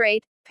 5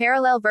 straight,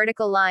 parallel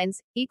vertical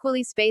lines,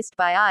 equally spaced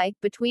by I,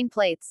 between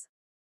plates.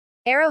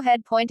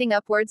 Arrowhead pointing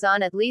upwards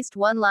on at least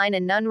one line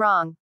and none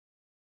wrong.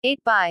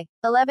 8 by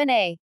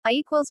 11a. I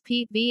equals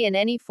P, V in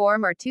any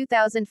form or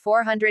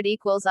 2400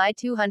 equals I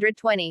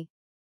 220.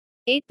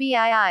 8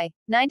 BII,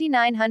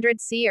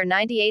 9900C or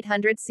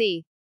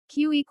 9800C.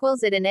 Q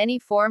equals it in any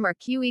form, or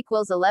Q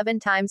equals 11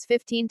 times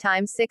 15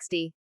 times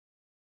 60.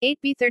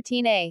 8b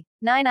 13a.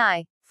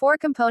 9i. 4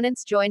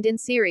 components joined in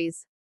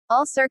series.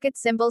 All circuit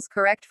symbols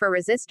correct for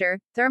resistor,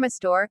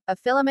 thermistor, a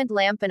filament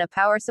lamp and a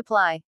power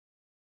supply.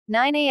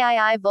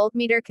 9ai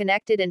voltmeter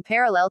connected in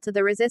parallel to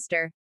the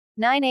resistor.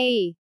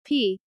 9ae.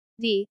 P.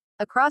 D.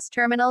 Across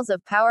terminals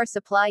of power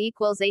supply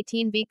equals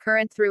 18V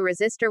current through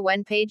resistor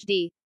when page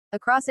D.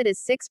 Across it is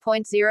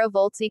 6.0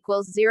 volts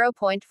equals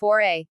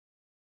 0.4A.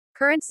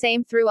 Current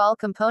same through all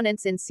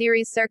components in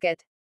series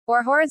circuit.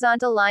 Or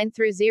horizontal line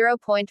through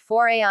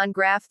 0.4A on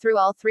graph through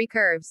all 3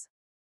 curves.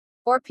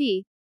 Or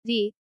P.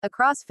 D.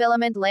 Across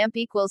filament lamp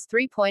equals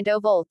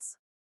 3.0 volts.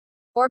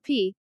 Or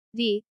P.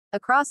 D.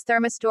 Across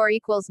thermistor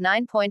equals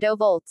 9.0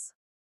 volts.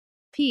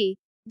 P.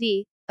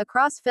 D.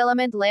 Across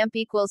filament lamp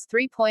equals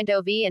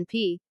 3.0 V and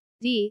P.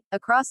 D.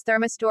 Across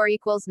thermistor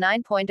equals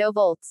 9.0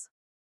 volts.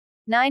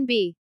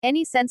 9b.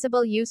 Any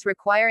sensible use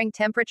requiring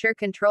temperature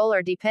control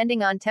or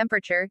depending on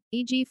temperature,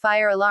 e.g.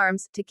 fire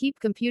alarms, to keep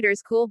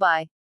computers cool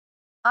by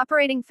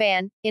operating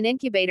fan, in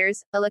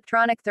incubators,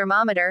 electronic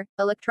thermometer,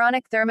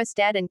 electronic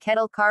thermostat and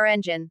kettle car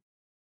engine.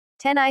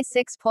 10i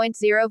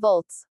 6.0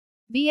 volts.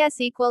 Vs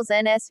equals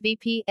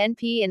NSVP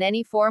NP in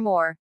any form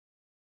or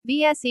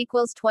Vs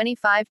equals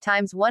 25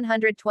 times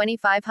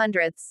 125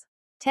 hundredths.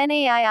 10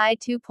 AII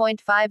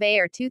 2.5A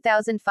or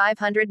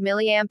 2500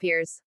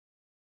 milliamperes.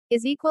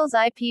 Is equals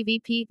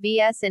IPVP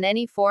Vs in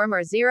any form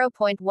or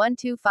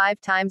 0.125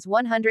 times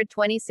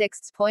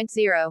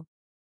 126.0.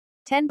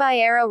 10 by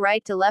arrow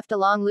right to left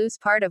along loose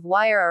part of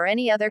wire or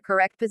any other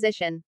correct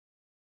position.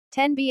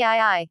 10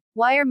 BII.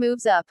 Wire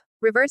moves up.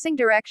 Reversing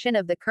direction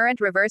of the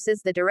current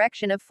reverses the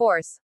direction of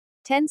force.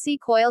 10 C.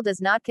 Coil does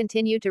not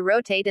continue to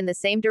rotate in the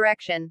same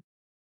direction.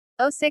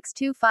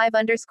 0625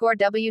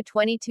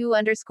 W22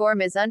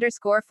 Ms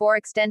 4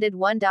 extended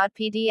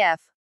 1.pdf.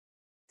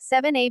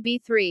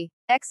 7ab3.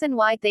 X and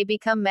Y, they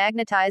become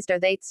magnetized or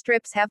they,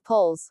 strips have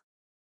poles.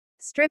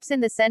 Strips in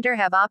the center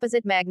have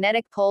opposite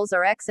magnetic poles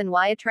or X and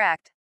Y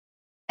attract.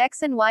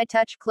 X and Y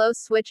touch, close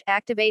switch,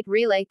 activate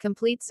relay,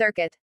 complete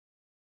circuit.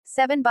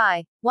 7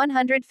 by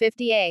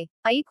 150A.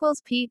 I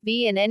equals P,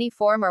 V in any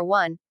form or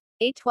 1,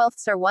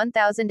 8/12 or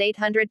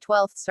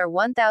 1,812 or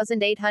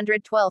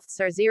 1,812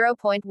 or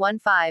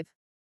 0.15.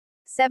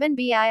 7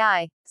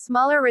 BII.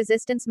 Smaller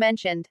resistance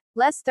mentioned.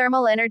 Less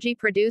thermal energy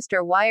produced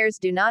or wires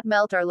do not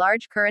melt or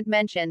large current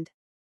mentioned.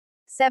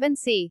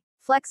 7C.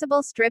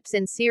 Flexible strips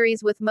in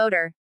series with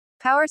motor.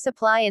 Power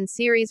supply in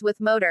series with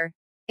motor.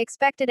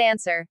 Expected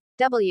answer.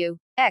 W.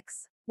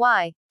 X.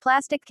 Y.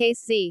 Plastic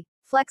case Z.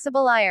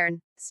 Flexible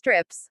iron.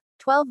 Strips.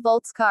 12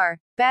 volts car.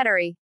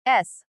 Battery.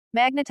 S.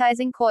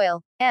 Magnetizing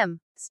coil. M.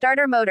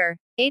 Starter motor.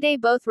 8A.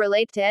 Both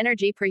relate to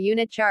energy per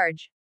unit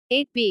charge.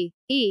 8B.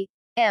 E.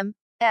 M.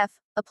 F.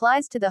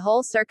 Applies to the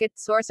whole circuit,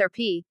 source or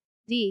P.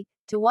 D.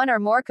 To one or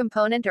more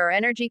component or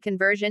energy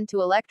conversion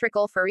to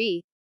electrical for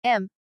E.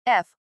 M.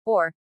 F.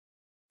 Or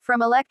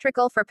from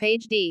electrical for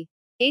page D.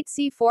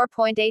 8C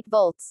 4.8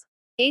 volts.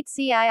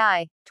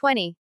 8CII.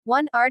 20.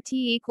 1 RT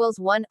equals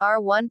 1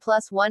 R1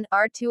 plus 1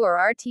 R2 or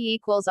RT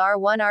equals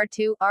R1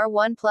 R2,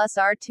 R1 plus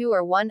R2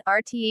 or 1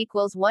 RT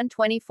equals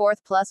 1/24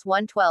 plus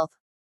 1/12.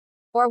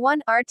 Or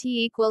 1 RT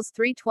equals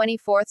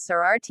 3/24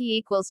 or RT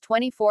equals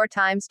 24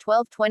 times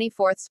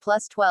 12/24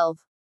 plus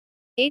 12.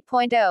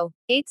 8.0.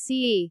 8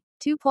 CE.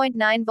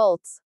 2.9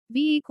 volts.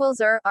 V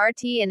equals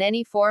RT in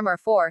any form or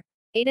 4,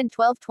 8 and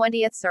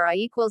 12/20 or I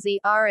equals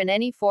ER in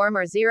any form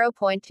or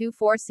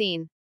 0.24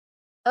 seen.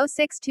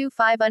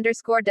 0625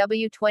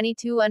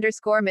 W22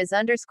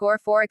 Ms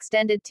 4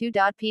 extended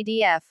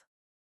 2.pdf.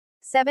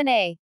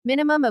 7a.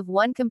 Minimum of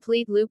 1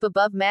 complete loop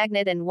above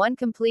magnet and 1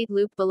 complete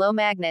loop below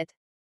magnet.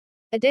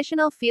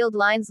 Additional field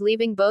lines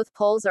leaving both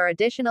poles or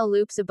additional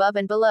loops above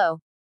and below.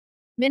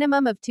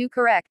 Minimum of 2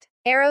 correct.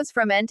 Arrows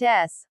from N to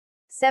S.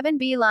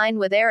 7b line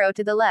with arrow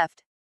to the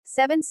left.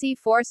 7c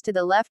force to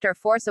the left or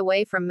force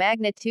away from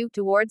magnet 2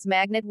 towards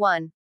magnet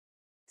 1.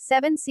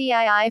 7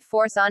 CII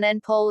force on N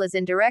pole is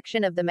in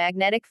direction of the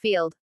magnetic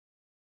field.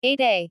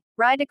 8a.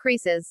 Ri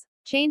decreases.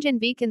 Change in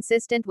V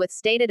consistent with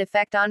stated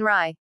effect on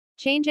Ri.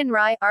 Change in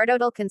Ri are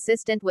total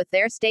consistent with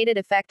their stated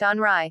effect on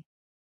Ri.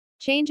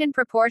 Change in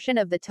proportion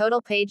of the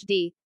total page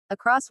D,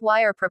 across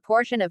Y or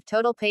proportion of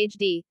total page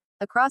D,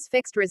 across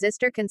fixed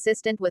resistor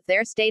consistent with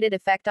their stated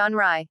effect on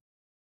Ri.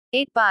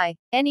 8 by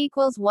N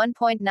equals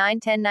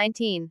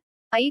 1.91019.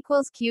 I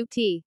equals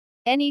QT.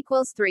 N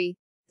equals 3.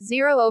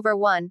 0 over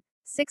 1.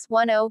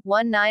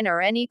 61019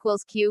 or N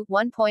equals Q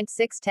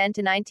 1.610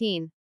 to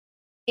 19.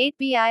 8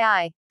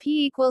 BII.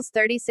 P equals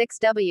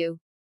 36W.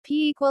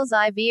 P equals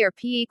IV or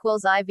P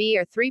equals IV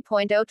or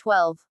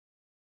 3.012.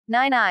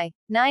 9I.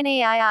 9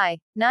 AII.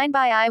 9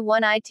 by I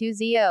 1 I2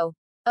 ZO.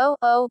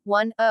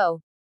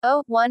 0010.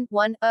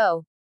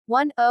 0110.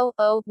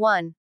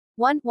 1001.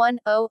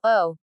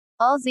 1100.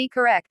 All Z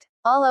correct.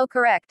 All O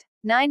correct.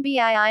 9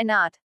 BII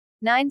not.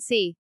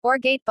 9C. OR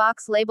gate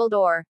box labeled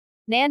OR.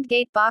 NAND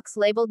gate box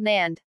labeled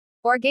NAND.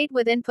 OR gate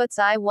with inputs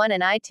I1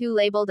 and I2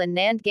 labeled and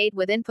NAND gate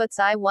with inputs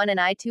I1 and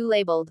I2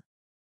 labeled.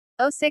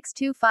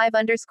 0625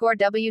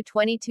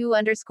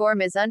 W22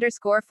 Ms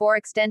 4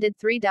 extended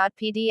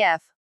 3.pdf.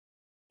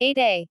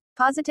 8a.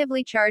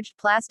 Positively charged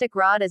plastic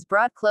rod is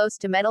brought close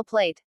to metal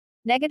plate.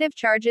 Negative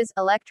charges,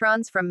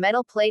 electrons from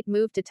metal plate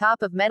move to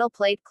top of metal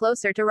plate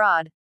closer to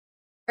rod.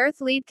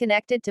 Earth lead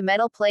connected to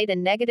metal plate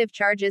and negative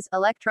charges,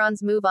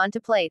 electrons move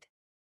onto plate.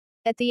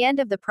 At the end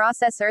of the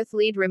process, earth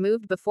lead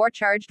removed before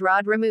charged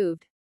rod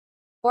removed.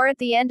 Or at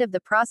the end of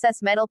the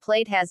process, metal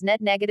plate has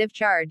net negative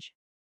charge.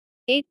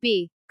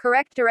 8b.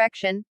 Correct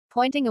direction,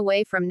 pointing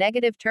away from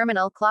negative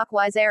terminal,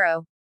 clockwise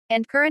arrow.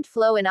 And current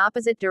flow in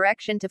opposite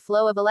direction to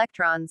flow of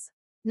electrons.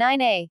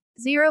 9a.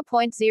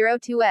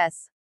 0.02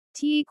 s.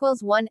 T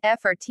equals 1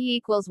 F or T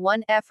equals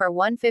 1 F or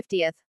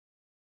 1/50th.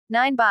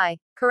 9b.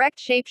 Correct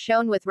shape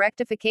shown with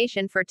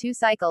rectification for 2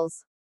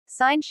 cycles.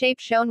 Sine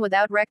shape shown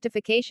without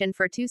rectification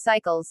for 2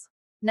 cycles.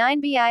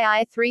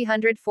 9b.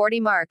 340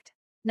 marked.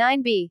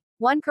 9b.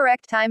 1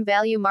 correct time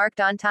value marked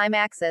on time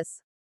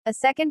axis. A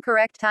second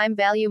correct time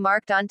value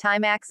marked on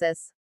time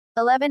axis.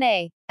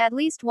 11a. At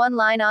least one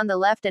line on the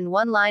left and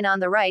one line on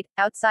the right,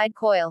 outside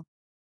coil.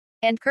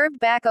 And curved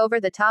back over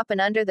the top and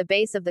under the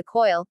base of the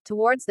coil,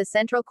 towards the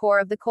central core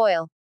of the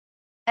coil.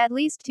 At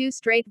least 2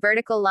 straight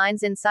vertical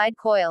lines inside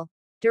coil.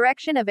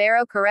 Direction of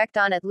arrow correct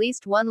on at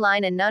least one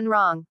line and none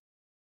wrong.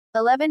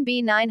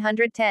 11b.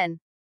 910.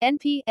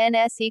 NP,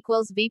 NS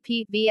equals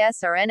VP,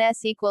 VS or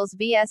NS equals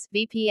VS,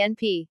 VP,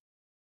 NP.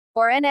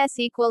 Or NS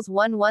equals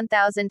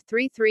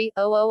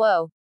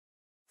 1,1000,33,000.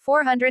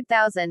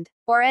 400,000.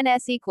 Or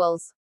NS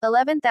equals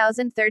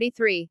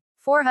 11,033.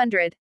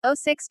 400.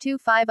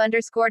 0625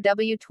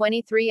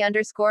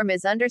 W23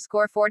 Ms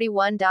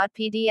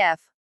 41.pdf.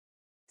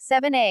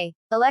 7a.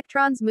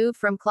 Electrons move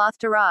from cloth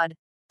to rod.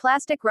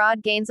 Plastic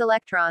rod gains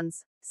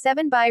electrons.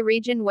 7b.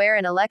 Region where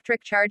an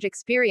electric charge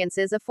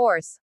experiences a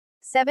force.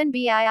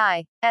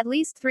 7bii. At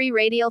least 3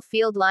 radial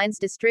field lines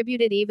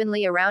distributed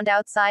evenly around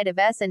outside of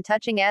S and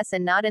touching S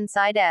and not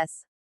inside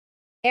S.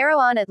 Arrow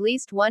on at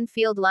least 1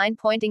 field line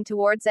pointing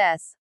towards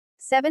S.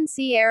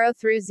 7c. Arrow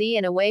through Z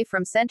and away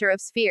from center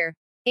of sphere.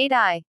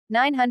 8i.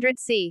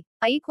 900c.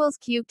 I equals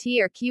QT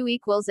or Q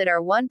equals it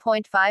or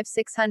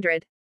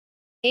 1.5600.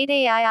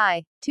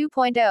 8ai.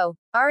 2.0.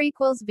 R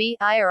equals V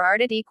I or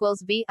Ardit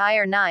equals V I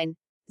or 9.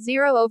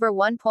 0 over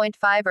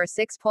 1.5 or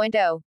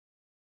 6.0.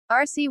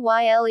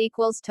 RCYL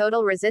equals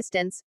total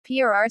resistance,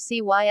 P or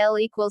RCYL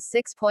equals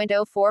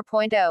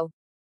 6.04.0.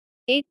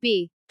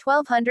 8b.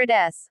 1200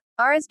 S.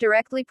 R is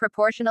directly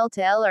proportional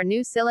to L or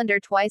new cylinder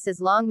twice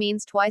as long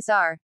means twice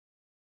R.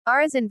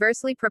 R is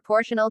inversely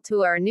proportional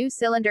to or new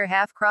cylinder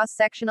half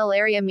cross-sectional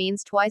area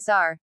means twice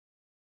R.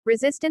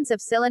 Resistance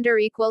of cylinder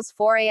equals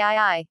 4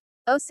 AII.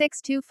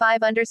 0625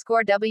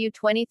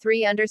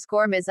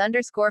 W23 Ms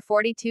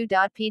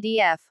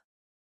 42.pdf.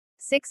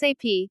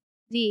 6AP.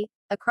 D.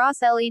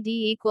 Across LED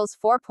equals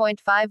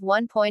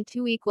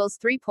 4.51.2 equals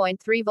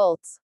 3.3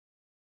 volts.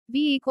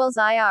 V equals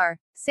IR.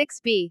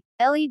 6b.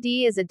 LED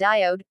is a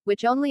diode,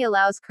 which only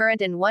allows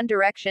current in one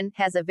direction,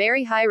 has a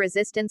very high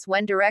resistance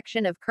when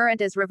direction of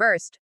current is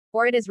reversed,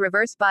 or it is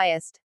reverse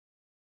biased.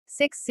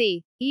 6c.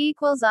 E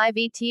equals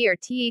IVT or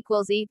T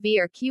equals EV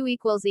or Q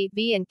equals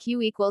EV and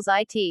Q equals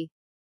IT.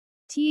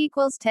 T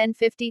equals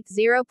 1050,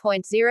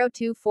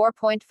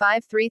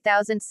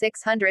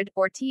 0.024.53,600,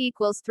 or T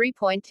equals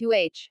 3.2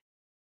 H.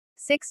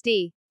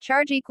 6d.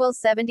 Charge equals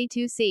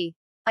 72c.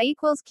 I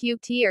equals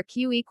QT or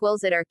Q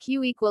equals it or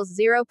Q equals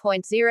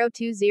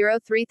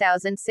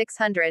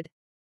 0.0203,600.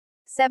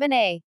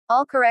 7a.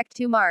 All correct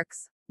 2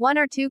 marks. 1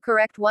 or 2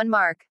 correct 1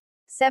 mark.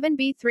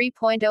 7b.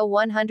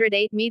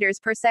 3.0108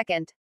 meters per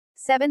second.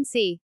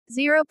 7c.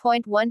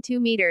 0.12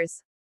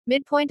 meters.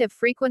 Midpoint of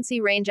frequency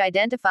range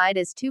identified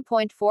as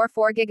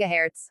 2.44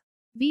 GHz.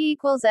 V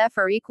equals F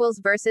or equals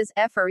versus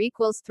F or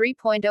equals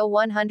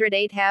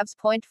 3.0108 halves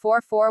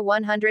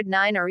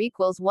 0.44109 or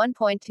equals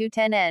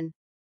 1.210 N.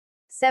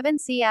 7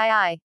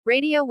 CII.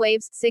 Radio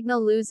waves,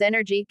 signal lose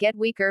energy, get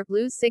weaker,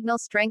 lose signal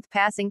strength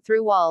passing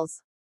through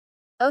walls.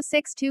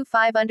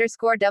 0625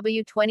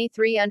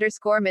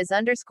 W23 Ms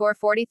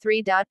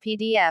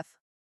 43.pdf.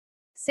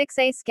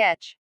 6a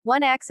sketch.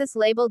 One axis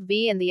labeled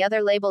V and the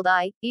other labeled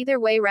I, either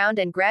way round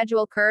and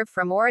gradual curve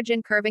from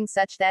origin curving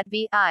such that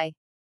VI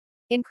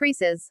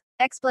increases.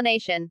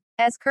 Explanation.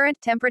 As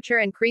current temperature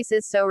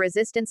increases so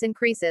resistance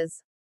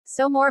increases.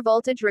 So more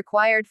voltage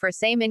required for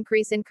same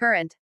increase in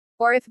current.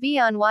 Or if V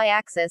on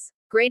y-axis,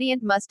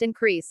 gradient must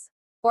increase.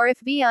 Or if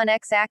V on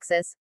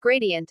x-axis,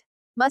 gradient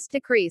must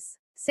decrease.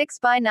 6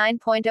 by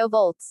 9.0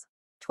 volts.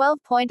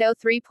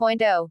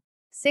 12.03.0.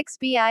 6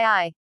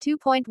 BII.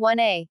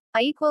 2.1a.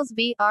 I equals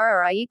VR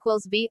or I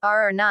equals VR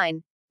or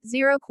 9.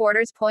 0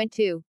 quarters point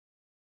 2.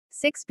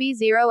 6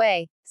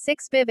 B0A.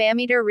 6 BIV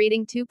ammeter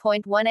reading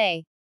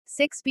 2.1a.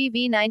 6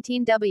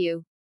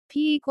 BV19W.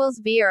 P equals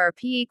V or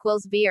P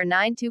equals V or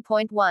 9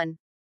 2.1.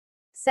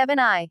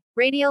 7i.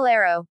 Radial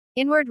arrow.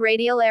 Inward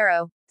radial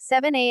arrow.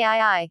 7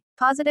 AII.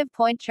 Positive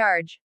point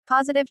charge.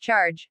 Positive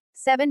charge.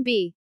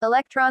 7b.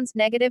 Electrons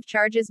negative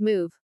charges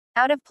move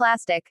out of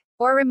plastic,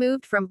 or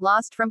removed from,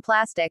 lost from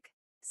plastic.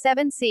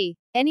 7c.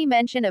 Any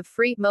mention of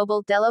free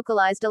mobile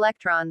delocalized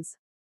electrons.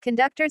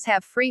 Conductors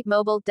have free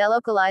mobile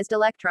delocalized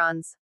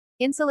electrons.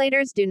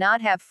 Insulators do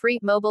not have free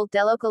mobile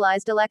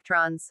delocalized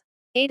electrons.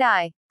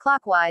 8i.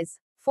 Clockwise.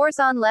 Force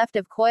on left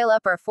of coil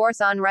up or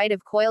force on right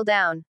of coil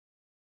down.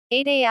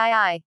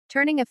 8aii.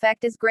 Turning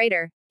effect is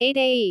greater.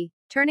 8ae.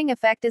 Turning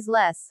effect is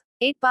less.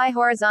 8bi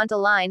horizontal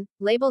line,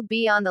 labeled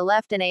B on the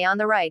left and A on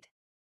the right.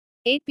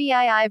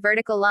 8bii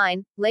vertical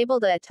line,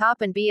 labeled A at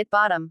top and B at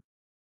bottom.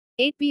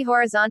 8b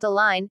horizontal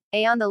line,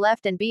 A on the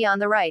left and B on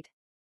the right.